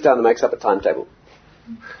 sits down and makes up a timetable.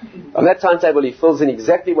 On that timetable, he fills in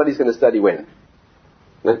exactly what he's going to study when.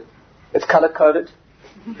 It's color-coded.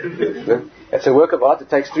 It's a work of art. It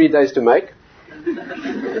takes 3 days to make.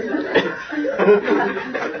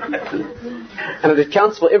 And it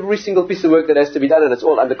accounts for every single piece of work that has to be done, and it's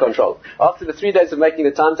all under control. After the 3 days of making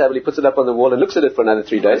the timetable, he puts it up on the wall and looks at it for another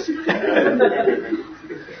 3 days.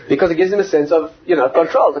 Because it gives him a sense of,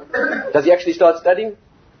 control. Does he actually start studying?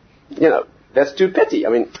 That's too petty. I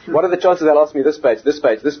mean, what are the chances they'll ask me this page, this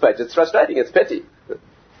page, this page? It's frustrating, it's petty.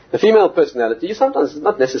 The female personality, sometimes it's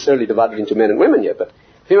not necessarily divided into men and women yet, but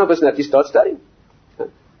female personality starts studying.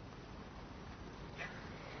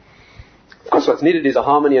 Of course, what's needed is a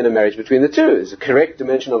harmony and a marriage between the two. There's a correct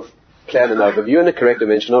dimension of plan and overview and a correct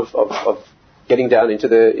dimension of getting down into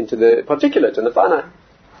the particulate and the finite.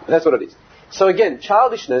 That's what it is. So again,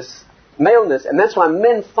 childishness, maleness, and that's why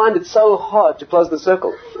men find it so hard to close the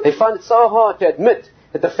circle. They find it so hard to admit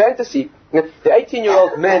that the fantasy, the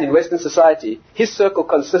 18-year-old man in Western society, his circle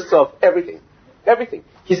consists of everything. Everything.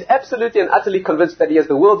 He's absolutely and utterly convinced that he has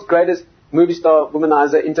the world's greatest movie star,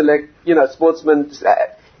 womanizer, intellect, sportsman.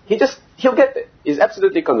 He'll get there. He's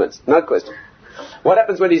absolutely convinced. No question. What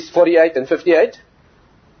happens when he's 48 and 58?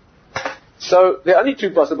 So there are only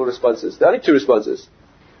two possible responses. There are only two responses.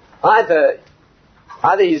 Either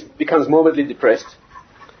he becomes morbidly depressed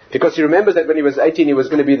because he remembers that when he was 18 he was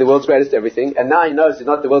going to be the world's greatest everything, and now he knows he's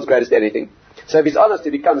not the world's greatest anything. So if he's honest,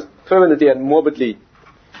 he becomes permanently and morbidly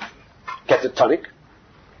catatonic.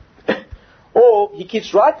 Or he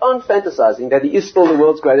keeps right on fantasizing that he is still the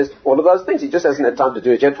world's greatest, all of those things. He just hasn't had time to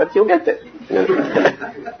do it yet, but he'll get there.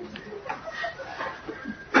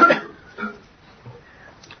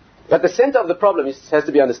 But the center of the problem has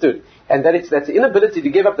to be understood, and that's the inability to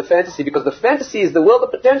give up the fantasy, because the fantasy is the world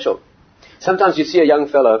of potential. Sometimes you see a young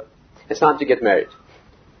fellow, it's time to get married.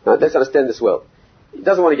 Now, let's understand this well. He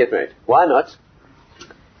doesn't want to get married. Why not?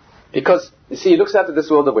 Because, you see, he looks out at this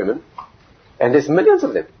world of women, and there's millions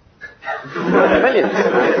of them. Millions.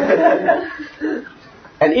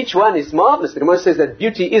 And each one is marvelous. The Gemara says that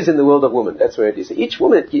beauty is in the world of woman. That's where it is. Each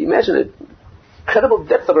woman, can you imagine it? Incredible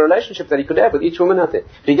depth of a relationship that he could have with each woman out there.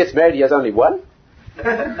 If he gets married, he has only one.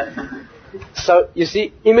 So, you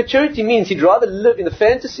see, immaturity means he'd rather live in the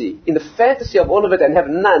fantasy of all of it and have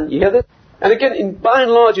none. You hear that? And again, by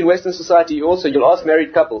and large in Western society, you'll ask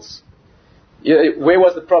married couples, where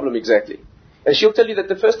was the problem exactly? And she'll tell you that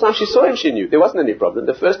the first time she saw him, she knew. There wasn't any problem.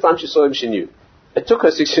 The first time she saw him, she knew. It took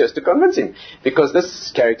her 6 years to convince him, because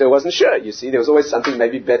this character wasn't sure. You see, there was always something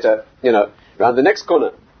maybe better, around the next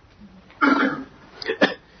corner.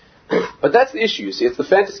 But that's the issue, you see. It's the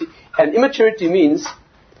fantasy. And immaturity means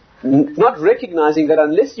not recognizing that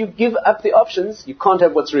unless you give up the options, you can't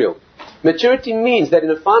have what's real. Maturity means that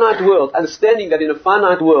in a finite world, understanding that in a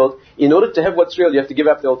finite world, in order to have what's real, you have to give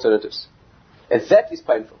up the alternatives. And that is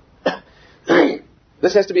painful.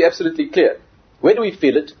 This has to be absolutely clear. Where do we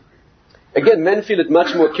feel it? Again, men feel it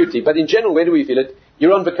much more acutely, but in general, where do we feel it?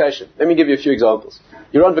 You're on vacation. Let me give you a few examples.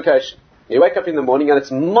 You're on vacation. You wake up in the morning and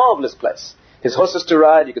it's a marvelous place. There's horses to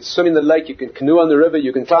ride, you can swim in the lake, you can canoe on the river,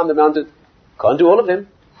 you can climb the mountain. Can't do all of them.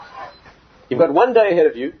 You've got one day ahead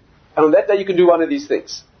of you, and on that day you can do one of these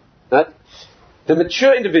things. Right? The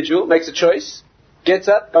mature individual makes a choice, gets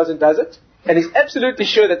up, goes and does it, and is absolutely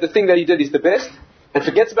sure that the thing that he did is the best, and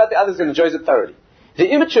forgets about the others and enjoys it thoroughly. The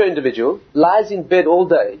immature individual lies in bed all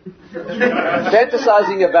day,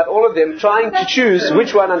 fantasizing about all of them, trying to choose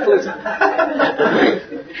which one until it's...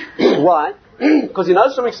 Why? Because he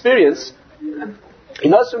knows from experience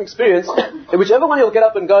that whichever one he'll get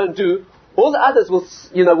up and go and do, all the others will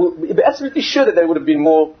be absolutely sure that they would have been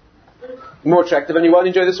more attractive, and you won't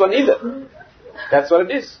enjoy this one either. That's what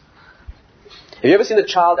it is. Have you ever seen a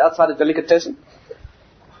child outside a delicatessen?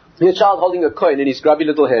 A child holding a coin in his grubby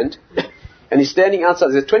little hand, and he's standing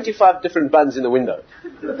outside. There's 25 different buns in the window.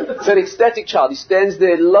 So an ecstatic child, he stands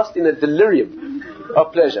there lost in a delirium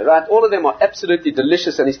of pleasure, right? All of them are absolutely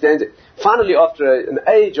delicious, and he stands there. Finally, after an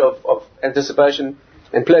age of anticipation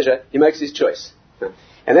and pleasure, he makes his choice.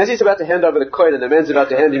 And as he's about to hand over the coin and the man's about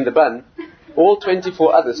to hand him the bun, all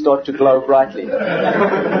 24 others start to glow brightly.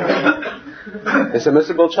 It's a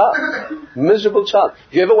miserable child. Miserable child.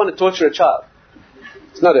 If you ever want to torture a child,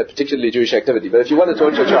 it's not a particularly Jewish activity, but if you want to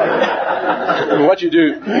torture a child, what you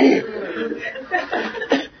do,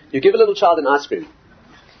 You give a little child an ice cream.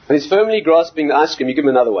 When he's firmly grasping the ice cream, you give him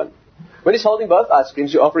another one. When he's holding both ice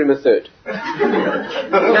creams, you offer him a third.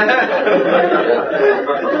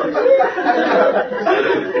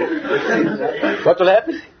 What will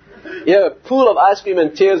happen? You have a pool of ice cream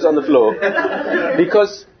and tears on the floor.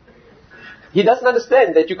 Because he doesn't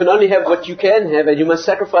understand that you can only have what you can have and you must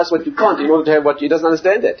sacrifice what you can't in order to have what he doesn't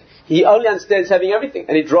understand that. He only understands having everything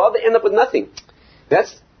and he'd rather end up with nothing.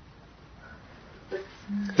 That's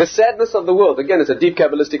the sadness of the world. Again, it's a deep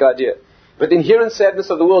Kabbalistic idea. But the inherent sadness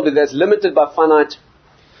of the world is that it's limited by finite.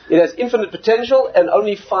 It has infinite potential and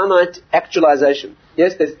only finite actualization.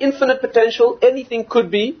 Yes, there's infinite potential, anything could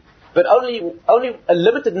be, but only a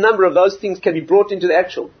limited number of those things can be brought into the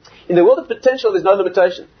actual. In the world of potential, there's no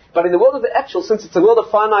limitation. But in the world of the actual, since it's a world of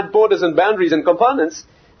finite borders and boundaries and components,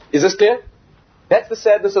 is this clear? That's the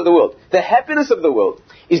sadness of the world. The happiness of the world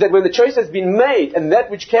is that when the choice has been made and that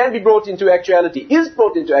which can be brought into actuality is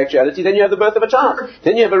brought into actuality, then you have the birth of a child.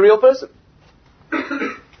 Then you have a real person.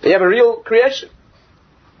 You have a real creation.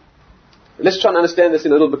 Let's try and understand this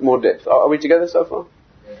in a little bit more depth. Are we together so far?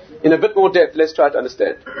 In a bit more depth, let's try to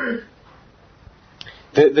understand.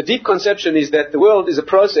 The deep conception is that the world is a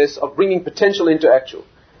process of bringing potential into actual.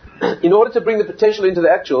 In order to bring the potential into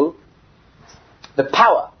the actual, the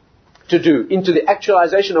power to do into the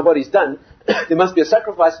actualization of what is done, there must be a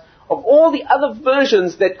sacrifice of all the other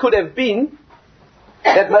versions that could have been,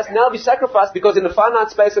 that must now be sacrificed, because in a finite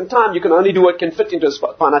space and time you can only do what can fit into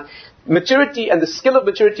a finite. Maturity and the skill of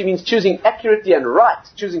maturity means choosing accurately and right,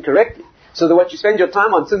 choosing correctly, so that what you spend your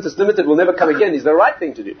time on, since it's limited, will never come again, is the right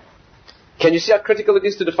thing to do. Can you see how critical it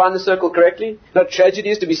is to define the circle correctly? Not tragedy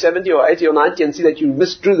is to be 70 or 80 or 90 and see that you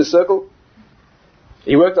misdrew the circle.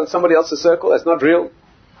 You worked on somebody else's circle, that's not real.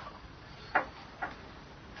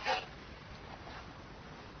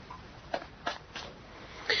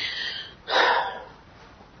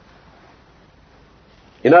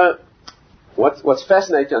 You know, what's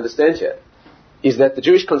fascinating to understand here is that the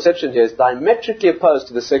Jewish conception here is diametrically opposed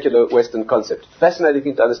to the secular Western concept. Fascinating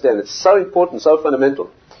thing to understand. It's so important, so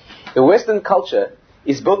fundamental. The Western culture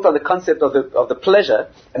is built on the concept of the pleasure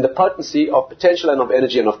and the potency of potential and of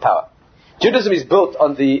energy and of power. Judaism is built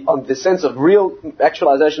on the sense of real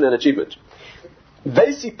actualization and achievement.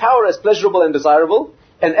 They see power as pleasurable and desirable,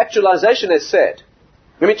 and actualization as sad.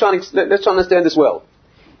 Let's try and understand this well.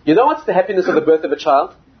 You know what's the happiness of the birth of a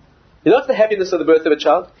child? You know what's the happiness of the birth of a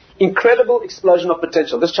child? Incredible explosion of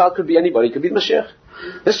potential. This child could be anybody. It could be the Mashiach.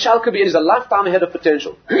 This child could be, it is a lifetime ahead of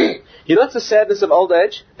potential. You know what's the sadness of old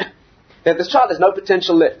age? That this child has no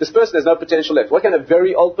potential left. This person has no potential left. What can a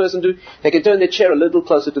very old person do? They can turn their chair a little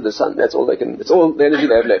closer to the sun. That's all they can. It's all the energy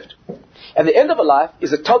they have left. And the end of a life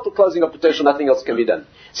is a total closing of potential. Nothing else can be done.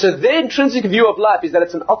 So their intrinsic view of life is that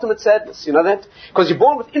it's an ultimate sadness. You know that? Because you're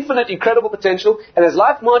born with infinite, incredible potential, and as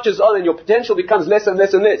life marches on and your potential becomes less and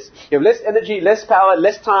less and less, you have less energy, less power,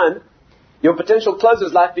 less time, your potential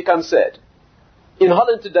closes, life becomes sad. In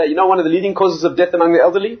Holland today, you know one of the leading causes of death among the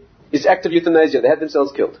elderly is active euthanasia. They have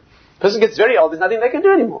themselves killed. Person gets very old, there's nothing they can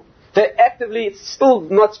do anymore. They're actively, it's still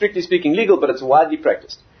not strictly speaking legal, but it's widely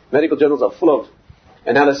practiced. Medical journals are full of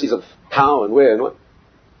analyses of how and where and what.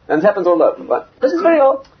 And it happens all over. But person's very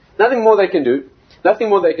old, nothing more they can do,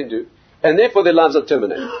 and therefore their lives are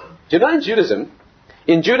terminated. Do you know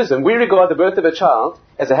in Judaism we regard the birth of a child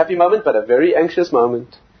as a happy moment, but a very anxious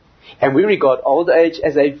moment. And we regard old age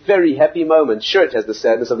as a very happy moment. Sure, it has the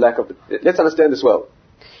sadness of lack of, let's understand this well.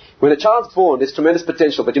 When a child's born, there's tremendous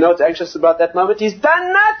potential. But you know what's anxious about that moment? He's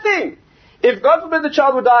done nothing. If God forbid the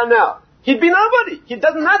child would die now, he'd be nobody. He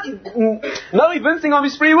does nothing. No evincing of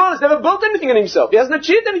his free will. He's never built anything in himself. He hasn't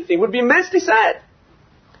achieved anything. Would be immensely sad.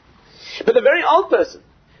 But the very old person,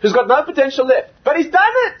 who's got no potential left, but he's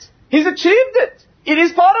done it. He's achieved it. It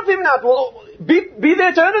is part of him now. It will be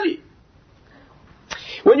there eternally.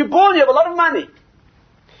 When you're born, you have a lot of money.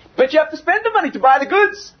 But you have to spend the money to buy the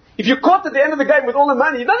goods. If you're caught at the end of the game with all the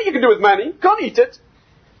money, nothing you can do with money. You can't eat it.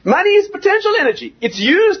 Money is potential energy. It's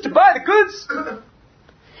used to buy the goods.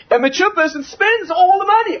 A mature person spends all the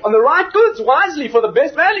money on the right goods wisely for the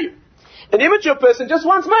best value. An immature person just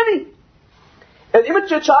wants money. An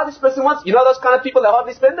immature childish person wants, you know those kind of people that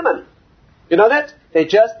hardly spend the money. You know that? They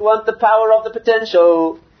just want the power of the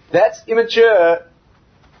potential. That's immature.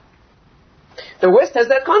 The West has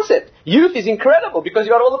that concept. Youth is incredible because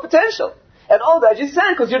you got all the potential. And old age is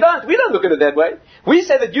sad because you don't. We don't look at it that way. We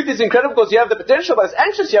say that youth is incredible because you have the potential, but it's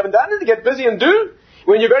anxious. You haven't done anything. Get busy and do.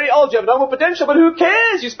 When you're very old, you have no more potential, but who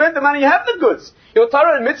cares? You spent the money, you have the goods. Your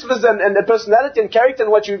Torah and mitzvahs and personality and character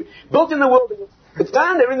and what you built in the world, it's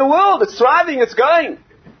done. They're in the world. It's thriving. It's going.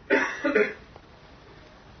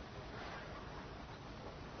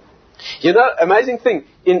 You know, amazing thing.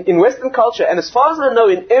 In Western culture, and as far as I know,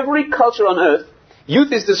 in every culture on earth,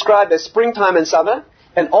 youth is described as springtime and summer,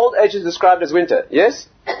 and old age is described as winter. Yes?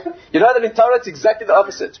 You know that in Torah it's exactly the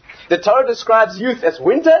opposite. The Torah describes youth as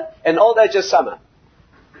winter and old age as summer.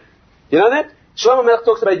 You know that? Shlomo Melech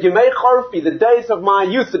talks about Yemei Chorfi, the days of my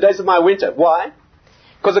youth, the days of my winter. Why?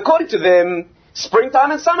 Because according to them,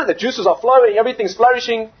 springtime and summer, the juices are flowing, everything's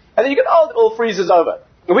flourishing, and then you get old, it all freezes over.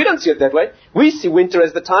 And we don't see it that way. We see winter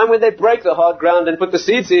as the time when they break the hard ground and put the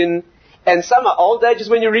seeds in, and summer, old age is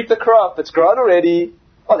when you reap the crop. It's grown already.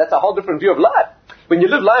 Oh, that's a whole different view of life. When you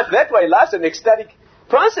live life that way, life's an ecstatic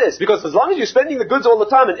process, because as long as you're spending the goods all the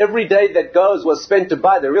time, and every day that goes was spent to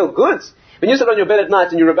buy the real goods, when you sit on your bed at night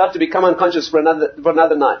and you're about to become unconscious for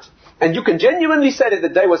another night, and you can genuinely say that the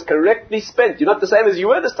day was correctly spent, you're not the same as you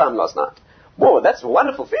were this time last night. Whoa, that's a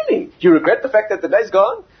wonderful feeling. You regret the fact that the day's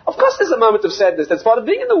gone? Of course there's a moment of sadness. That's part of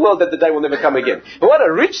being in the world, that the day will never come again. But what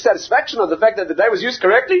a rich satisfaction of the fact that the day was used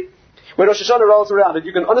correctly. When Rosh Hashanah rolls around, and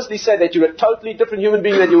you can honestly say that you're a totally different human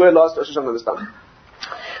being than you were last Rosh Hashanah this time.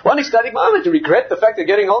 One ecstatic moment, you regret the fact they're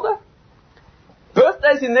getting older.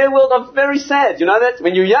 Birthdays in their world are very sad. You know that?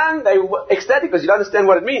 When you're young, they're ecstatic because you don't understand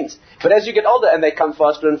what it means. But as you get older, and they come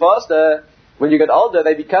faster and faster, when you get older,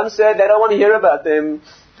 they become sad. They don't want to hear about them.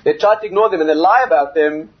 They try to ignore them and they lie about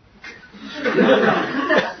them.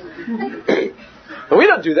 But we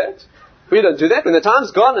don't do that. We don't do that. When the time's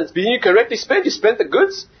gone and it's being correctly spent, you spent the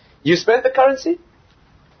goods, you spent the currency.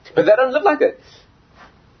 But they don't live like that.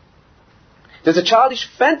 There's a childish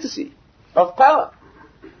fantasy of power.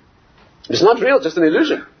 It's not real, just an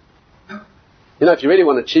illusion. You know, if you really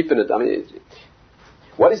want to cheapen it, I mean,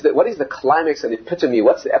 what is the climax and epitome?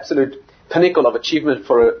 What's the absolute pinnacle of achievement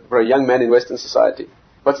for a young man in Western society?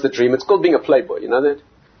 What's the dream? It's called being a playboy. You know that?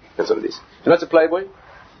 That's what it is. You know what's a playboy?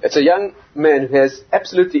 It's a young man who has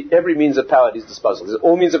absolutely every means of power at his disposal. There's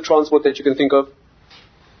all means of transport that you can think of.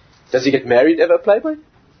 Does he get married ever, a playboy?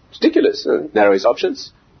 It's ridiculous. Narrow his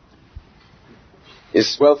options.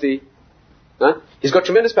 He's wealthy. Huh? He's got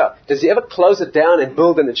tremendous power. Does he ever close it down and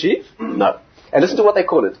build and achieve? No. And listen to what they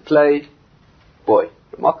call it. Playboy.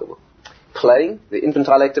 Remarkable. Playing, the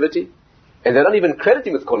infantile activity. And they don't even credit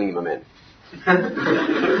him with calling him a man.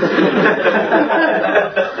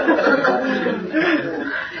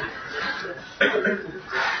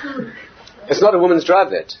 It's not a woman's drive,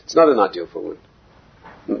 that. It's not an ideal for a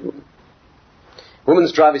woman.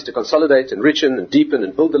 Woman's drive is to consolidate and richen and deepen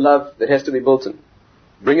and build the love that has to be built and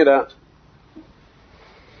bring it out.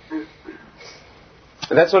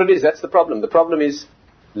 And that's what it is. That's the problem. The problem is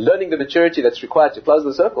learning the maturity that's required to close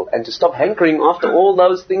the circle and to stop hankering after all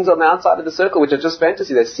those things on the outside of the circle which are just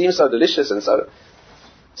fantasy, that seem so delicious and so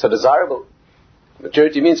desirable.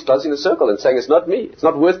 Maturity means closing the circle and saying, it's not me. It's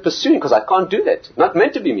not worth pursuing because I can't do that. Not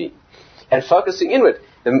meant to be me. And focusing inward.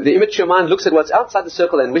 The immature mind looks at what's outside the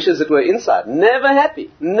circle and wishes it were inside. Never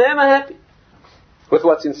happy. Never happy with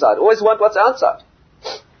what's inside. Always want what's outside.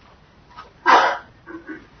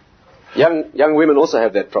 Young women also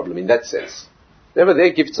have that problem in that sense. Whatever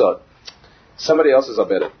their gifts are, somebody else's are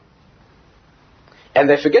better. And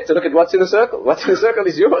they forget to look at what's in the circle. What's in the circle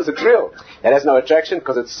is yours, it's real. It has no attraction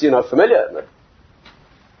because it's, familiar.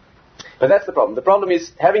 But that's the problem. The problem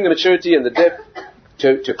is having the maturity and the depth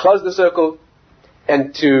to close the circle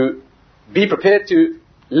and to be prepared to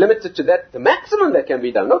limit it to that, the maximum that can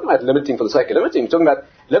be done. Not about limiting for the sake of limiting. I'm talking about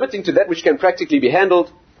limiting to that which can practically be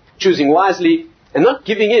handled, choosing wisely, and not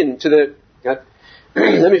giving in to the...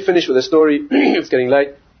 Let me finish with a story. It's getting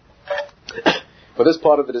late for this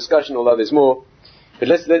part of the discussion, although there's more. But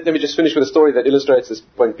let me just finish with a story that illustrates this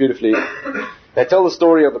point beautifully. They tell the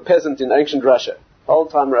story of a peasant in ancient Russia,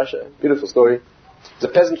 old-time Russia. Beautiful story. There's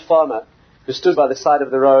a peasant farmer who stood by the side of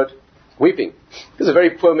the road weeping. He was a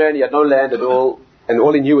very poor man. He had no land at all, and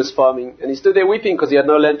all he knew was farming. And he stood there weeping because he had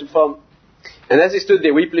no land to farm. And as he stood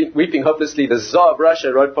there weeping hopelessly, the Tsar of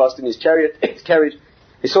Russia rode past in his carriage.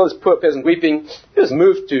 He saw this poor peasant weeping. He was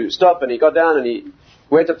moved to stop, and he got down and he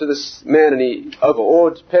went up to this man and he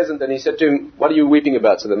overawed the peasant and he said to him, "What are you weeping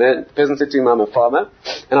about?" So the peasant said to him, "I'm a farmer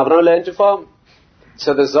and I've no land to farm."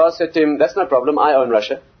 So the Tsar said to him, "That's no problem, I own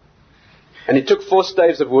Russia." And he took 4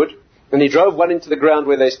 staves of wood and he drove one into the ground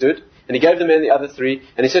where they stood and he gave the man the other 3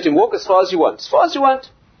 and he said to him, "Walk as far as you want. As far as you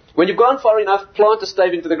want. When you've gone far enough, plant a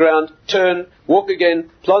stave into the ground, turn, walk again,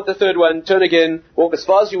 plant the 3rd one, turn again, walk as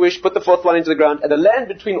far as you wish, put the 4th one into the ground, and the land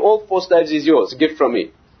between all 4 staves is yours, a gift from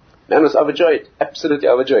me." Man was overjoyed, absolutely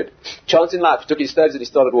overjoyed. Chance in life, he took his staves and he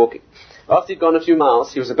started walking. After he'd gone a few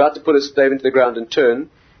miles, he was about to put a stave into the ground and turn,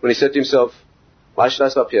 when he said to himself, "Why should I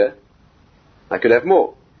stop here? I could have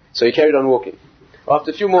more." So he carried on walking.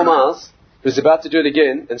 After a few more miles, he was about to do it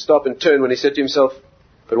again and stop and turn when he said to himself,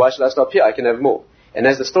 But why should I stop here? I can have more. And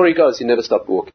as the story goes, he never stopped walking.